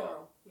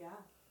literal. Yeah.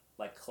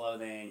 Like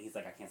clothing. He's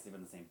like, I can't sleep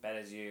in the same bed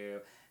as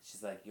you.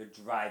 She's like, you're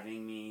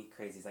driving me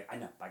crazy. He's like, I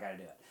know, I gotta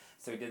do it.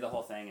 So he did the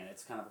whole thing, and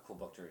it's kind of a cool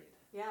book to read.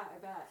 Yeah, I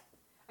bet.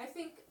 I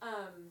think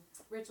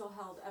Rachel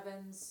Held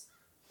Evans,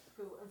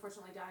 who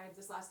unfortunately died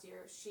this last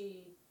year,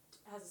 she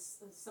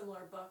has a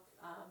similar book,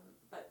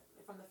 but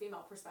from the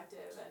female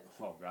perspective. And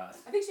oh, God.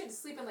 I think she had to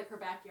sleep in like her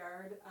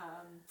backyard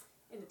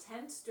in a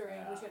tent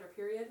when she had her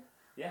period.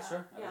 Yeah,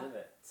 sure. I believe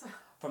it. So,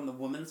 from the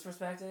woman's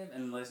perspective,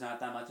 and there's not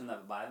that much in the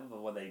Bible,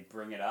 but when they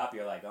bring it up,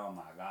 you're like, oh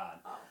my God.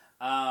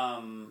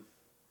 Oh.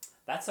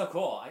 That's so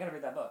cool. I gotta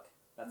read that book.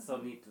 That's so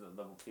neat,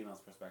 the female's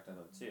perspective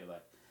of it too.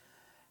 Like,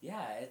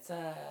 yeah, it's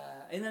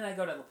and then I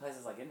go to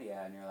places like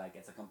India, and you're like,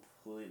 it's a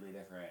completely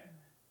different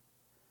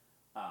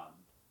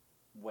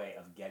way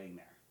of getting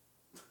there.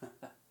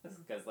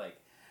 Because like,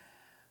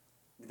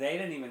 they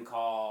didn't even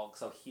call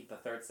the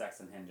third sex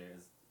in Hindu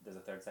there's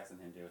a third sex in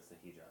Hindu. It's the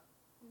hijra,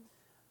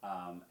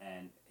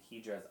 and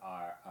hijras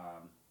are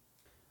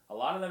a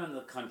lot of them in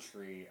the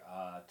country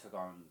took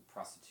on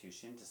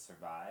prostitution to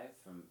survive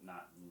from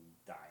not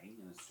dying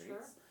in the streets.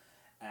 Sure.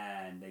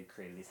 And they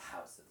created these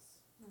houses.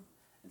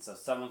 And so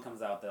someone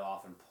comes out, they'll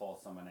often pull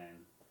someone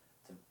in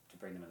to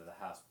bring them into the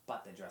house,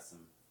 but they dress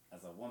them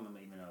as a woman,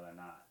 even though they're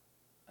not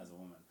as a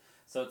woman.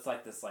 So it's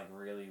like this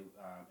really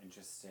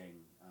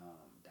interesting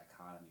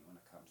dichotomy when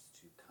it comes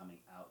to coming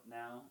out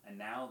now. And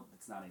now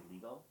it's not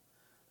illegal.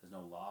 There's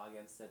no law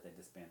against it. They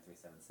disbanded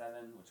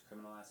 377, which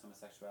criminalized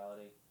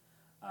homosexuality.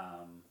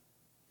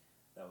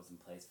 That was in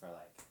place for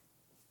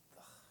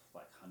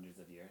like hundreds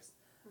of years.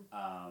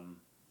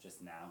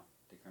 Just now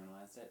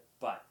decriminalized it.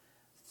 But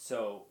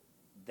so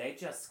they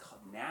just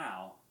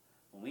now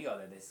when we go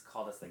there, they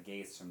called us the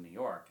gays from New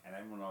York, and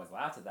everyone always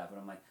laughed at that. But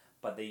I'm like,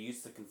 but they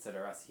used to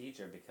consider us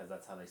hijra because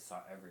that's how they saw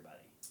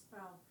everybody.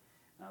 Wow.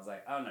 And I was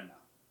like, oh no,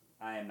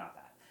 I am not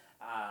that.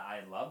 I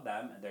love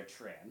them. They're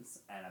trans,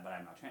 but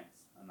I'm not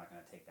trans. I'm not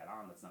going to take that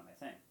on. That's not my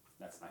thing.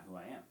 That's not who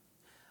I am.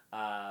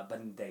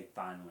 But they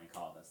finally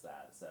called us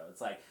that. So it's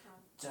like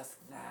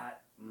just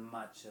that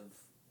much of...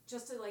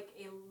 Just a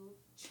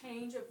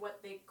change of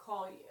what they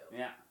call you.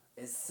 Yeah.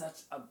 Is such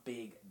a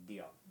big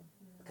deal.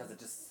 Because it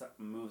just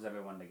moves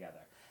everyone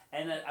together.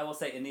 And I will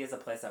say India is a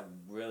place that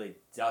really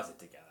does it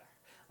together.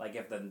 Like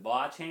if the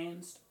law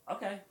changed,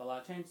 okay, the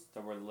law changed.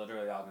 So we're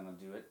literally all going to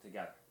do it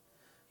together.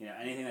 You know,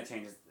 anything that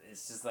changes,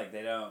 it's just like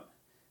they don't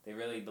they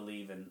really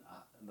believe in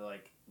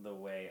the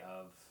way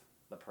of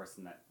the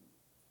person that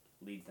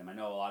leads them. I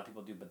know a lot of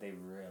people do, but they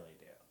really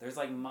do. There's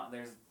a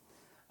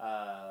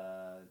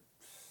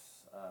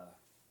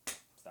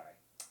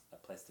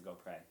place to go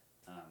pray.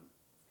 A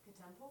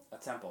temple? A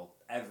temple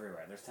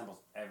everywhere. There's temples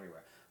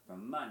everywhere. For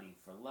money,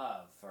 for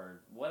love,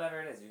 for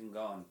whatever it is, you can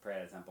go and pray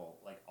at a temple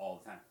like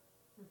all the time.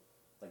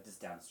 Like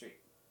just down the street.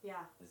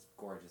 Yeah. There's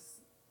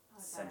gorgeous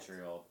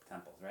century-old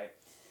temples, right?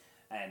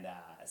 And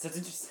so it's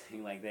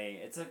interesting. Like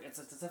it's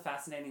a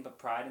fascinating. But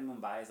Pride in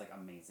Mumbai is like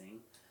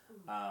amazing.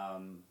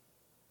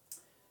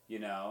 You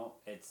know,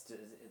 and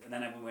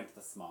then we went to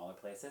the smaller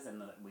places,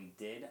 and we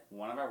did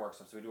one of our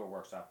workshops. We do a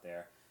workshop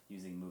there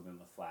using movement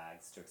with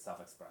flags to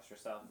self-express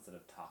yourself instead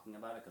of talking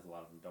about it, because a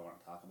lot of them don't want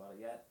to talk about it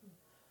yet.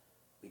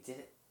 We did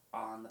it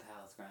on the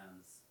palace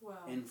grounds,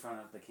 in front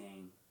of the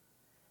king,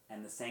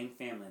 and the same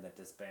family that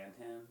disbanded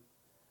him,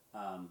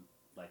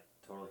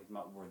 totally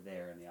were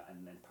there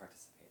and then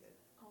participated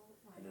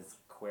in this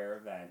queer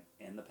event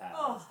in the palace.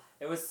 Oh.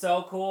 It was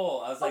so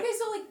cool. I was like, okay,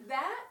 so like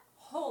that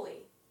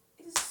holy.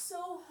 It is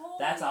so holy.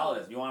 That's all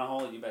it is. You want a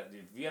holy? You bet.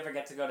 If you ever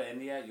get to go to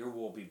India, you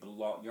will be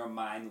blown. Your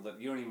mind.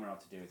 You don't even know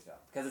what to do with yourself,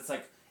 because it's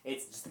like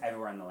it's just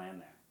everywhere in the land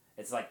there.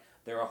 It's like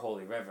there are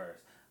holy rivers.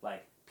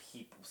 Like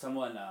people.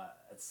 Someone.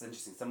 It's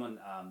interesting. Someone.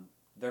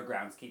 Their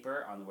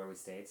groundskeeper on where we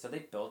stayed. So they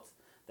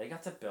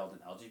got to build an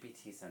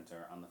LGBT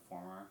center on the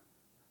former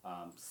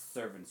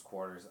servants'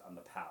 quarters on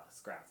the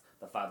palace grounds.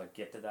 The father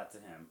gifted that to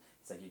him.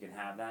 He's like, you can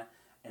have that,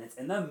 and it's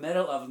in the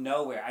middle of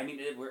nowhere. I mean,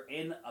 we're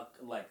in a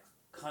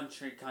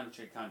country.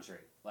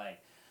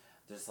 Like,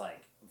 there's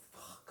like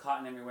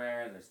cotton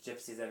everywhere. There's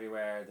gypsies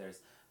everywhere. There's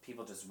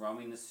people just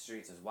roaming the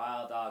streets. There's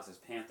wild dogs. There's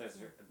panthers.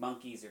 There's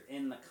monkeys. You're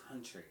in the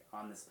country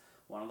on this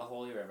one of the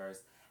holy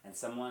rivers. And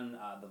someone,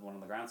 one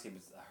of the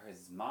groundskeepers,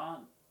 his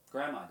mom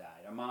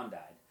died,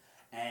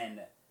 and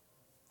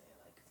they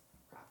like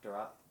wrapped her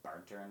up,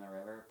 burnt her in the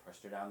river,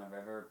 pushed her down the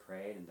river,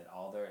 prayed, and did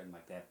all and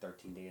like they had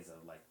 13 days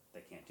of like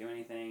they can't do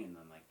anything, and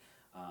then like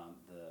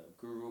the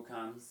guru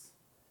comes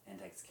and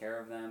takes care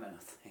of them, and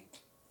it's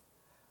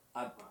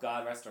like,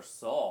 God rest her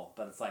soul.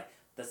 But it's like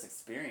this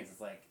experience. It's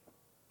like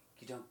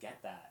you don't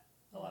get that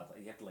a lot of.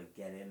 You have to like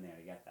get in there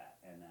to get that,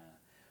 and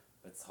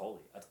it's holy.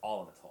 It's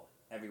all of it's holy.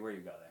 Everywhere you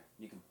go there,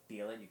 you can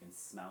feel it, you can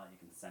smell it, you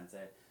can sense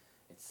it.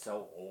 It's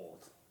so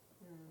old,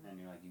 and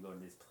you're like you go to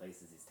these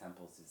places, these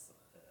temples,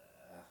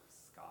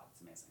 God,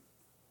 it's amazing.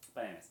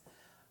 But anyways,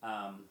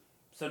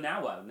 so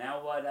now what?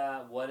 Now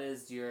what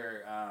is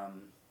your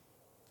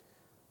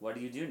what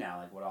do you do now?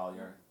 Like what all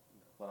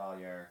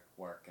your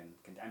work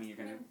and I mean you're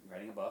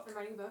writing a book. I'm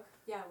writing a book,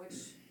 yeah.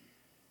 Which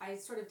I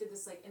sort of did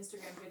this like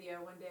Instagram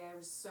video one day. I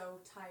was so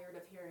tired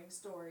of hearing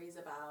stories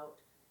about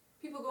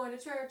people going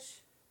to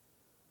church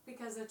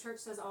because the church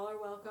says all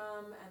are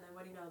welcome, and then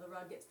what do you know, the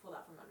rug gets pulled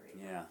out from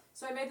underneath. Yeah.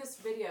 So I made this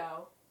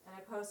video and I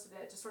posted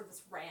it, just sort of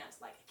this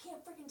rant, like I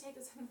can't freaking take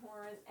this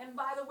anymore. And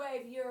by the way,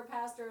 if you're a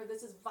pastor,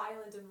 this is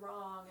violent and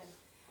wrong.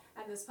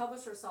 And this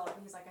publisher saw it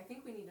and he's like, I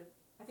think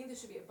this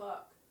should be a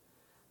book.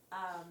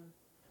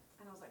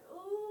 And I was like,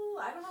 ooh,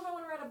 I don't know if I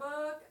want to write a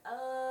book,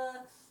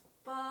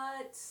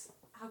 but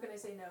how can I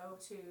say no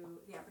to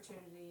the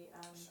opportunity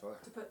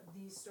to put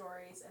these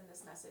stories and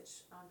this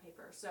message on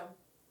paper? So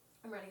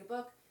I'm writing a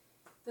book.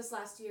 This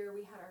last year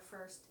we had our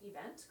first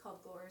event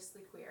called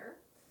Gloriously Queer.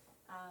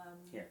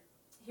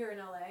 Here in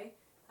LA.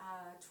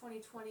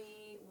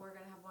 2020 we're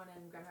going to have one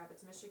in Grand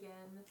Rapids,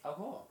 Michigan. Oh,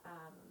 cool.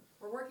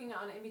 We're working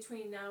on in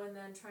between now and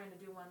then trying to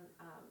do one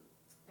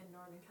in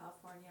Northern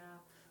California.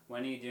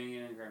 When are you doing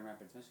it in Grand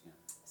Rapids, Michigan?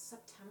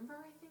 September,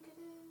 I think it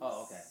is.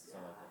 Oh, okay. So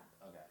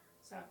okay.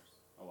 So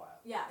a while.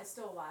 Yeah, it's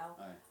still a while.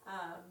 Okay.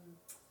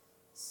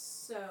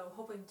 So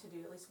hoping to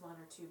do at least one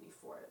or two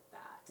before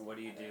that. What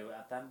do you do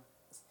at them?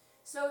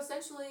 So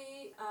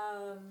essentially,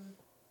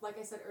 like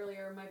I said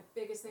earlier, my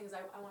biggest thing is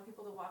I want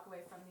people to walk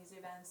away from these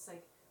events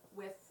like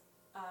with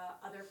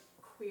other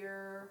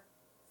queer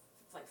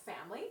like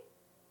family.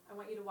 I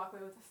want you to walk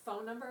away with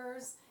phone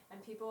numbers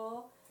and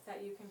people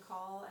that you can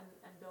call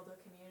and build a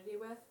community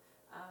with.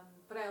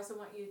 But I also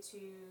want you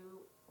to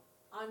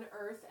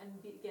unearth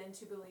and begin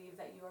to believe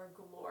that you are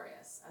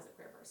glorious as a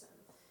queer person.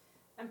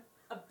 And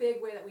a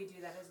big way that we do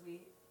that is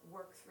we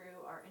work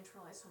through our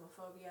internalized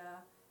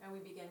homophobia, and we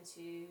begin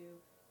to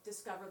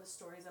discover the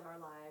stories of our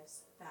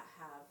lives that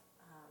have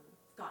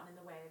gotten in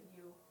the way of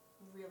you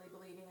really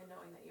believing and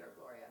knowing that you're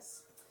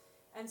glorious.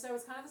 And so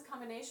it's kind of this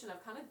combination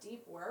of kind of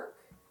deep work.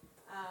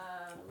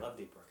 I love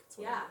deep work. It's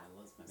yeah. I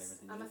love my favorite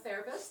thing. I'm a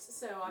therapist,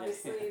 so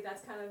obviously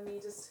that's kind of me,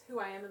 just who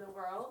I am in the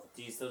world.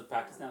 Do you still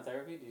practice now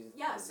therapy?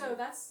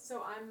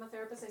 So I'm a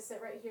therapist. I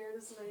sit right here.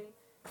 This is my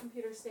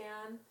computer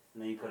stand.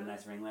 And then you put a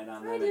nice ring light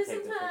on there. I do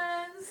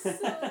sometimes. So,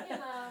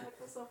 make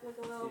myself look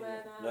a little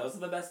bit. Those are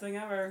the best thing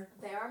ever.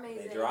 They are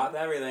amazing. They drop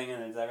everything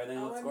and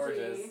everything looks OMG.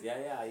 gorgeous.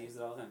 Yeah, I use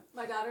it all the time.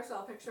 My daughter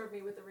saw a picture of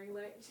me with the ring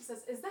light. She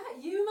says, "Is that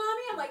you,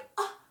 Mommy?" I'm like,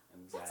 "Oh,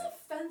 that's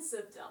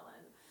offensive,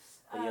 Dylan."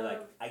 But you're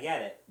like, I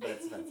get it, but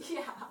it's offensive.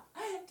 Yeah,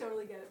 I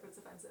totally get it, but it's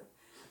offensive.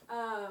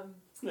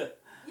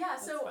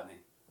 That's so funny.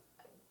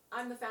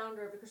 I'm the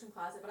founder of the Christian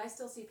Closet, but I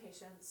still see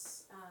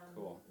patients.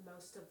 Cool.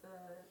 Most of the,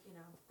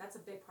 that's a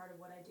big part of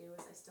what I do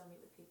is I still meet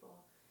with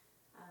people.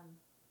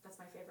 That's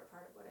my favorite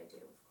part of what I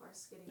do, of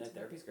course. Getting to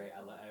therapy's great.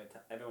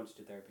 Everyone should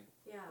do therapy.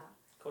 Yeah.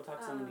 Go talk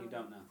to someone you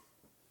don't know.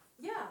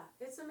 Yeah,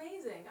 it's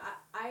amazing.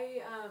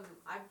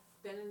 I've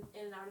been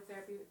in and out of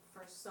therapy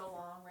for so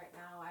long. Right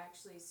now, I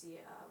actually see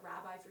a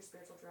rabbi for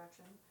spiritual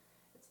direction.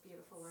 It's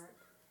beautiful work.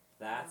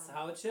 That's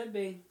how it should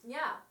be.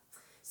 Yeah.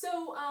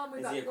 So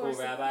we've got. Is he a cool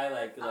rabbi?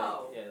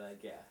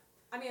 Yeah.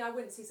 I mean, I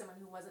wouldn't see someone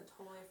who wasn't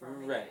totally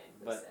affirming. Right,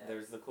 but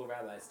there's the cool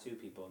rabbis too,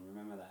 people, and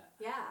remember that.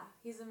 Yeah,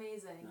 he's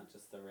amazing. Not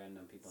just the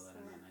random people that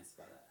are not nice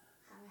about it.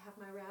 I have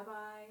my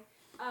rabbi.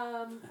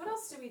 What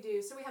else do we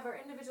do? So we have our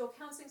individual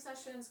counseling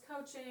sessions,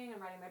 coaching.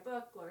 I'm writing my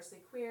book, Gloriously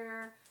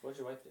Queer. What does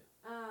your wife do?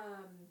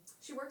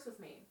 She works with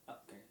me. Oh,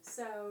 okay.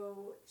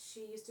 So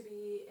she used to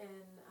be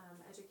in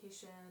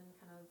education,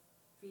 kind of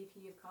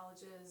VP of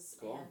colleges,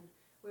 cool. And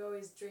we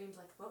always dreamed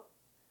like, well,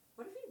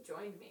 what if you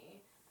joined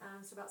me?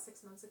 So about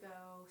 6 months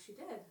ago, she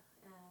did,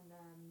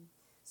 and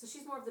so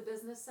she's more of the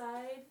business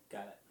side.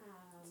 Got it.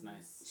 That's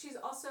nice.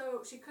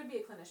 She could be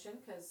a clinician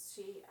because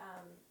she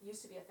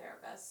used to be a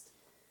therapist,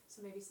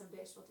 so maybe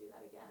someday she'll do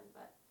that again.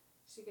 But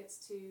she gets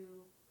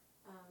to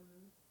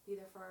be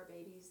there for our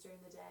babies during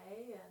the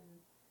day and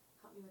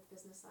help me with the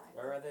business side.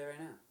 Where are they right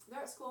now?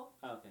 They're at school.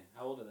 Oh, okay.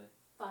 How old are they?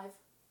 5.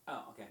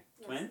 Oh, okay.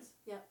 Yes. Twins?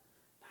 Yep.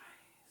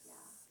 Nice.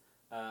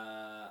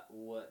 Yeah.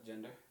 What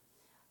gender?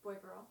 Boy,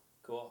 girl.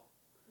 Cool.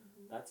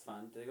 Mm-hmm. That's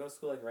fun. Do they go to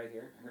school like right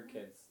here? Her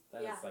kids.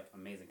 That is like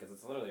amazing because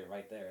it's literally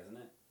right there, isn't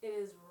it? It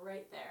is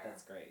right there.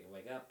 That's great. You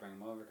wake up, bring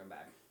them over, come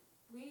back.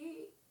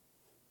 We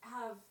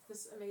have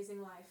this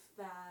amazing life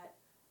that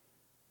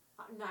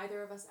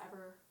neither of us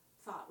ever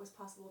thought was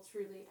possible,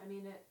 truly. I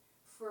mean,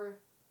 for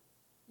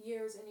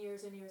years and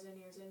years and years and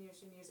years and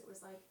years and years, it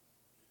was like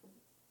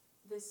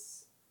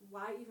this,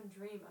 why even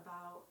dream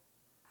about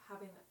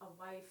having a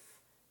wife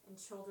and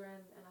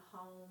children and a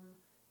home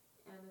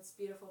and this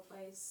beautiful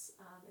place?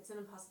 It's an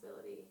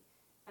impossibility.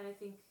 And I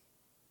think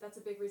that's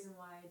a big reason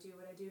why I do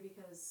what I do,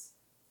 because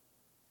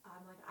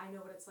I'm like, I know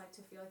what it's like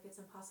to feel like it's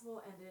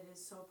impossible, and it is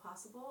so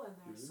possible, and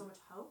there's so much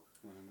hope.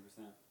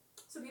 100%.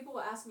 So people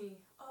will ask me,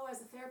 oh,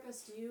 as a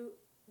therapist, do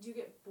you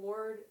get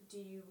bored? Do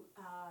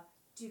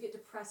you get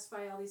depressed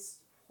by all these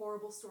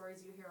horrible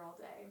stories you hear all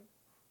day?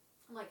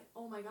 I'm like,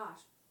 oh my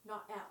gosh,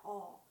 not at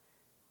all.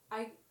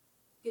 I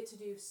get to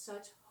do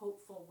such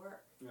hopeful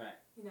work. Right.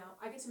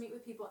 I get to meet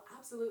with people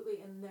absolutely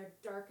in their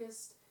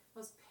darkest,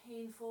 most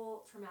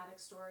painful, traumatic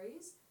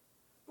stories.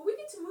 But we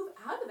get to move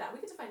out of that. We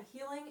get to find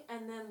healing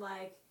and then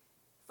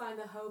find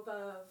the hope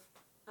of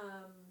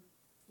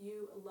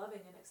you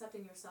loving and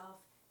accepting yourself.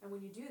 And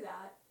when you do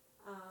that,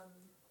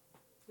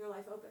 your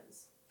life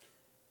opens.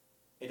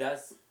 It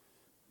does.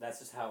 That's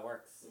just how it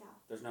works. Yeah.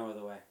 There's no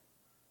other way.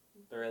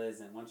 There really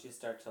isn't. Once you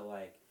start to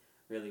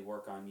really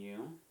work on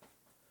you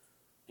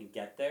and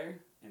get there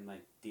and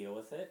deal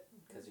with it,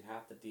 because you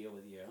have to deal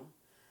with you.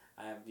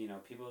 I have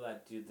people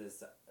that do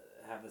this,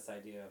 have this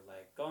idea of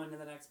going to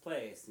the next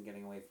place and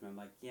getting away from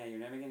him. Yeah, you're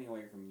never getting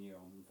away from you,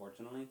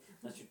 unfortunately,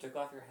 unless you took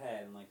off your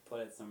head and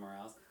put it somewhere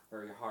else,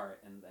 or your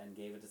heart and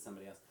gave it to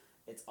somebody else.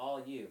 It's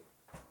all you,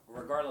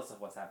 regardless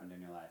of what's happened in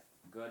your life,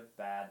 good,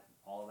 bad,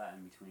 all of that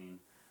in between.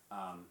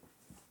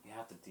 You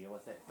have to deal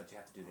with it, but you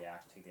have to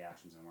take the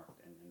actions and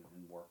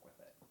work with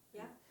it.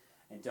 Yeah.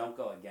 And don't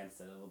go against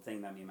it. A little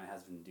thing that me and my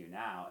husband do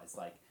now is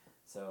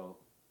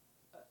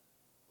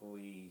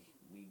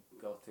we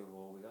go through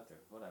what we go through.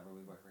 Whatever,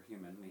 we're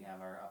human. We have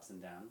our ups and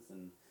downs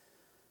and,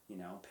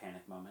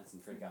 panic moments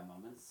and freak out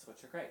moments,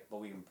 which are great. But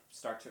we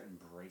start to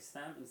embrace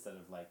them instead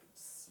of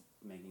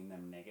making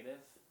them negative.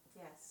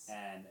 Yes.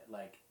 And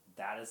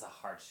that is a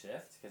hard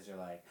shift because you're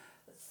it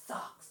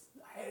sucks.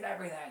 I hate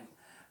everything.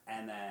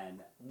 And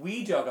then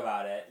we joke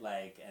about it,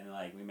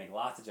 we make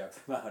lots of jokes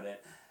about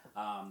it.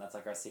 That's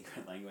our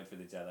secret language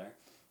with each other.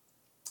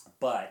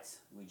 But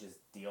we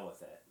just deal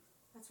with it.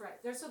 That's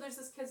right. There's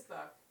this kid's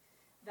book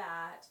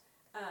that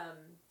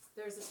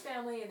there's this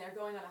family and they're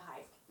going on a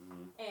hike.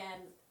 Mm-hmm.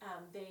 And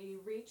they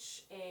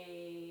reach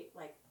a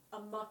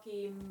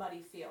mucky,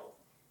 muddy field.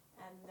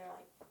 And they're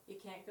like, you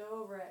can't go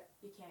over it,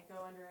 you can't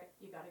go under it,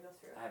 you gotta go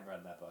through it. I've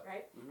read that book.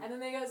 Right? Mm-hmm. And then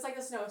they go, it's like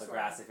a snowstorm. The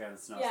grassy field, the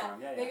snowstorm.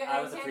 Yeah.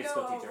 I was a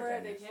preschool teacher.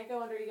 They can't go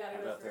under, you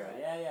gotta go through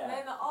it. Yeah. And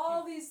then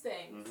all these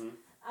things.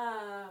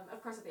 Mm-hmm. Of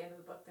course, at the end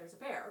of the book, there's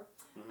a bear,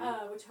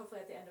 which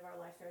hopefully at the end of our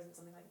life there isn't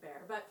something like a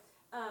bear. But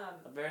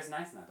a bear's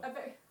nice in that book.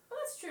 Well,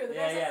 that's true. The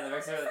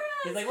bear's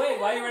he's like, wait,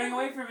 why are you running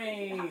away from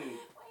me? Why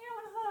you don't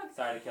want to hug?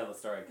 Sorry to kill the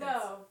story, kids.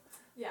 No.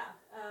 Yeah.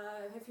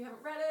 If you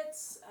haven't read it,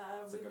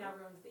 we've now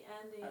ruined the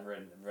ending. I've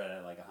read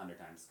it 100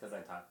 times because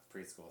I taught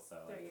preschool, so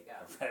there you go.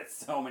 I've read it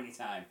so many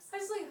times. I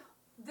was like,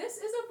 this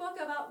is a book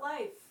about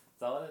life.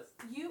 That's all it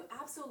is. You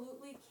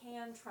absolutely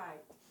can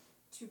try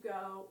to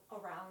go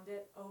around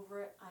it,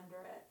 over it,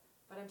 under it,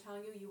 but I'm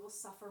telling you, you will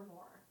suffer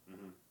more.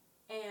 Mm-hmm.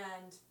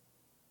 And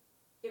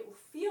it will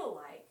feel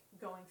like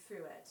going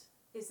through it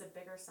is a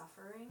bigger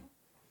suffering,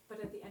 but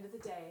at the end of the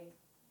day,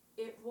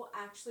 it will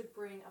actually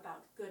bring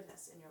about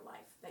goodness in your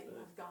life that you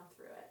have gone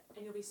through it,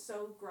 and you'll be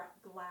so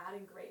glad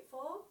and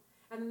grateful.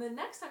 And then the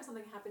next time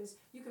something happens,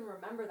 you can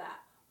remember that.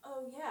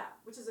 Oh yeah,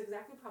 which is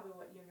exactly probably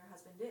what you and your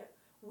husband do.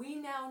 We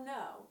now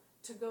know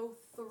to go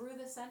through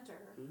the center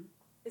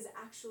is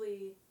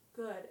actually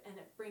good, and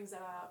it brings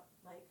about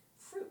like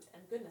fruit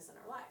and goodness in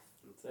our life.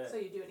 That's it. So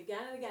you do it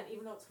again and again,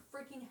 even though it's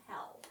freaking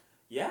hell.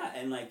 Yeah,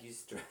 and like you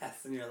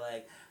stress and you're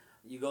like,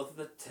 you go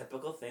through the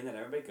typical thing that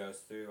everybody goes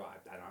through. I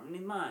don't have any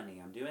money.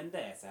 I'm doing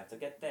this. I have to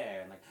get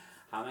there. And like,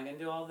 how am I gonna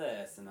do all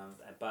this? And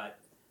but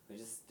we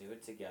just do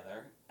it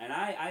together. And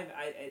I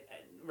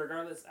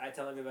regardless, I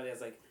tell everybody, I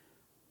was like,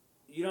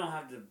 you don't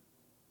have to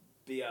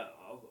be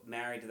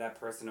married to that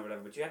person or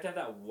whatever, but you have to have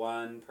that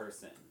one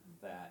person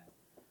that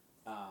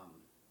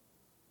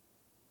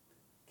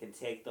can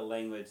take the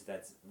language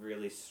that's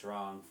really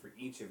strong for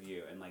each of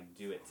you and like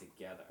do it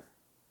together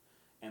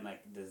and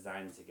like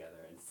design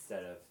together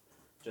instead of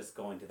just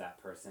going to that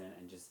person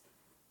and just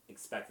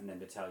expecting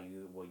them to tell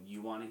you what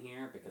you want to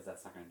hear, because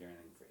that's not going to do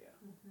anything for you.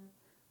 Mm-hmm.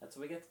 That's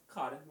what we get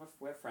caught in.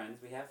 We're friends.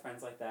 We have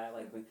friends like that.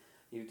 Like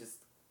you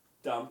just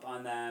dump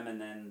on them and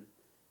then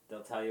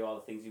they'll tell you all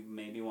the things you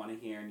maybe want to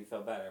hear and you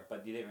feel better,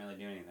 but you didn't really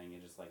do anything. You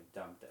just like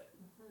dumped it.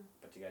 Mm-hmm.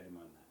 But you got to do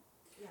more than that.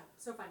 Yeah.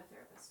 So find a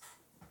therapist.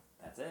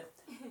 That's it.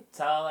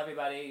 Tell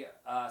everybody,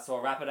 so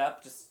we'll wrap it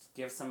up. Just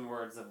give some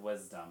words of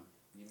wisdom.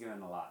 You've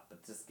given a lot,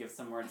 but just give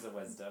some words of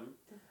wisdom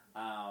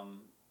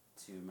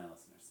to my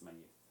listeners, my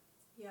youth.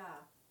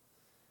 Yeah.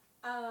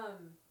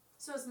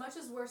 So as much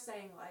as we're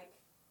saying, like,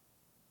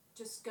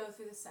 just go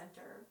through the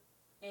center,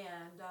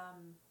 and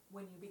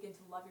when you begin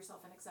to love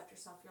yourself and accept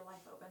yourself, your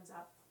life opens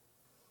up.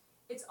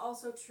 It's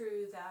also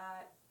true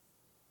that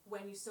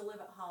when you still live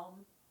at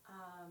home,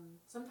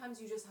 sometimes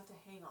you just have to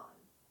hang on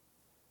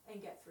and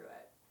get through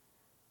it.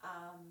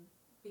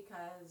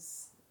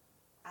 Because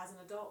as an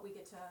adult,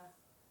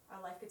 our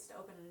life gets to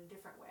open in a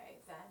different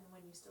way than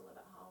when you still live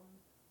at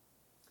home.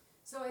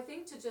 So I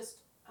think to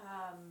just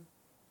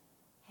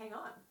hang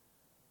on.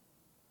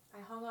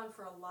 I hung on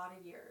for a lot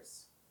of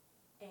years,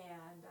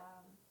 and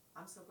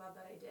I'm so glad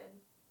that I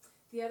did.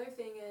 The other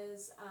thing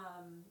is,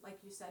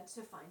 like you said,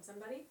 to find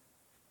somebody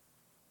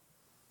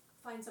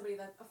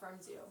that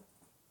affirms you,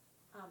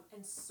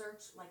 and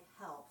search like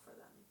hell for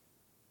them,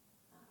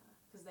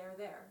 because they're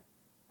there.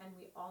 And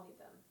we all need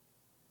them.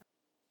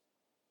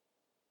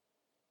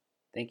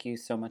 Thank you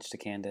so much to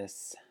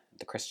Candace,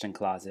 the Christian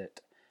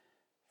Closet,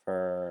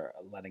 for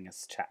letting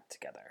us chat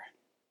together.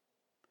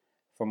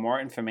 For more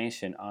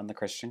information on the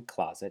Christian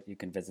Closet, you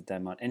can visit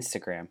them on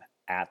Instagram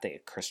at the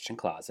Christian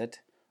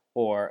Closet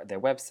or their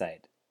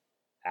website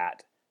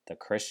at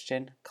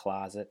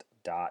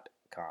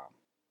thechristiancloset.com.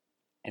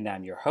 And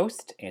I'm your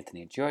host,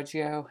 Anthony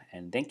Giorgio,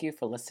 and thank you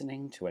for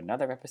listening to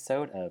another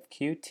episode of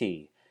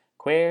QT,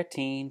 Queer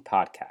Teen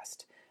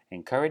Podcast,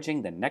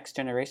 encouraging the next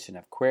generation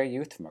of queer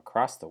youth from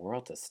across the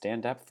world to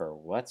stand up for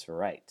what's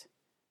right.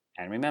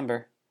 And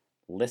remember,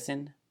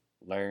 listen,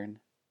 learn,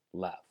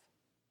 love.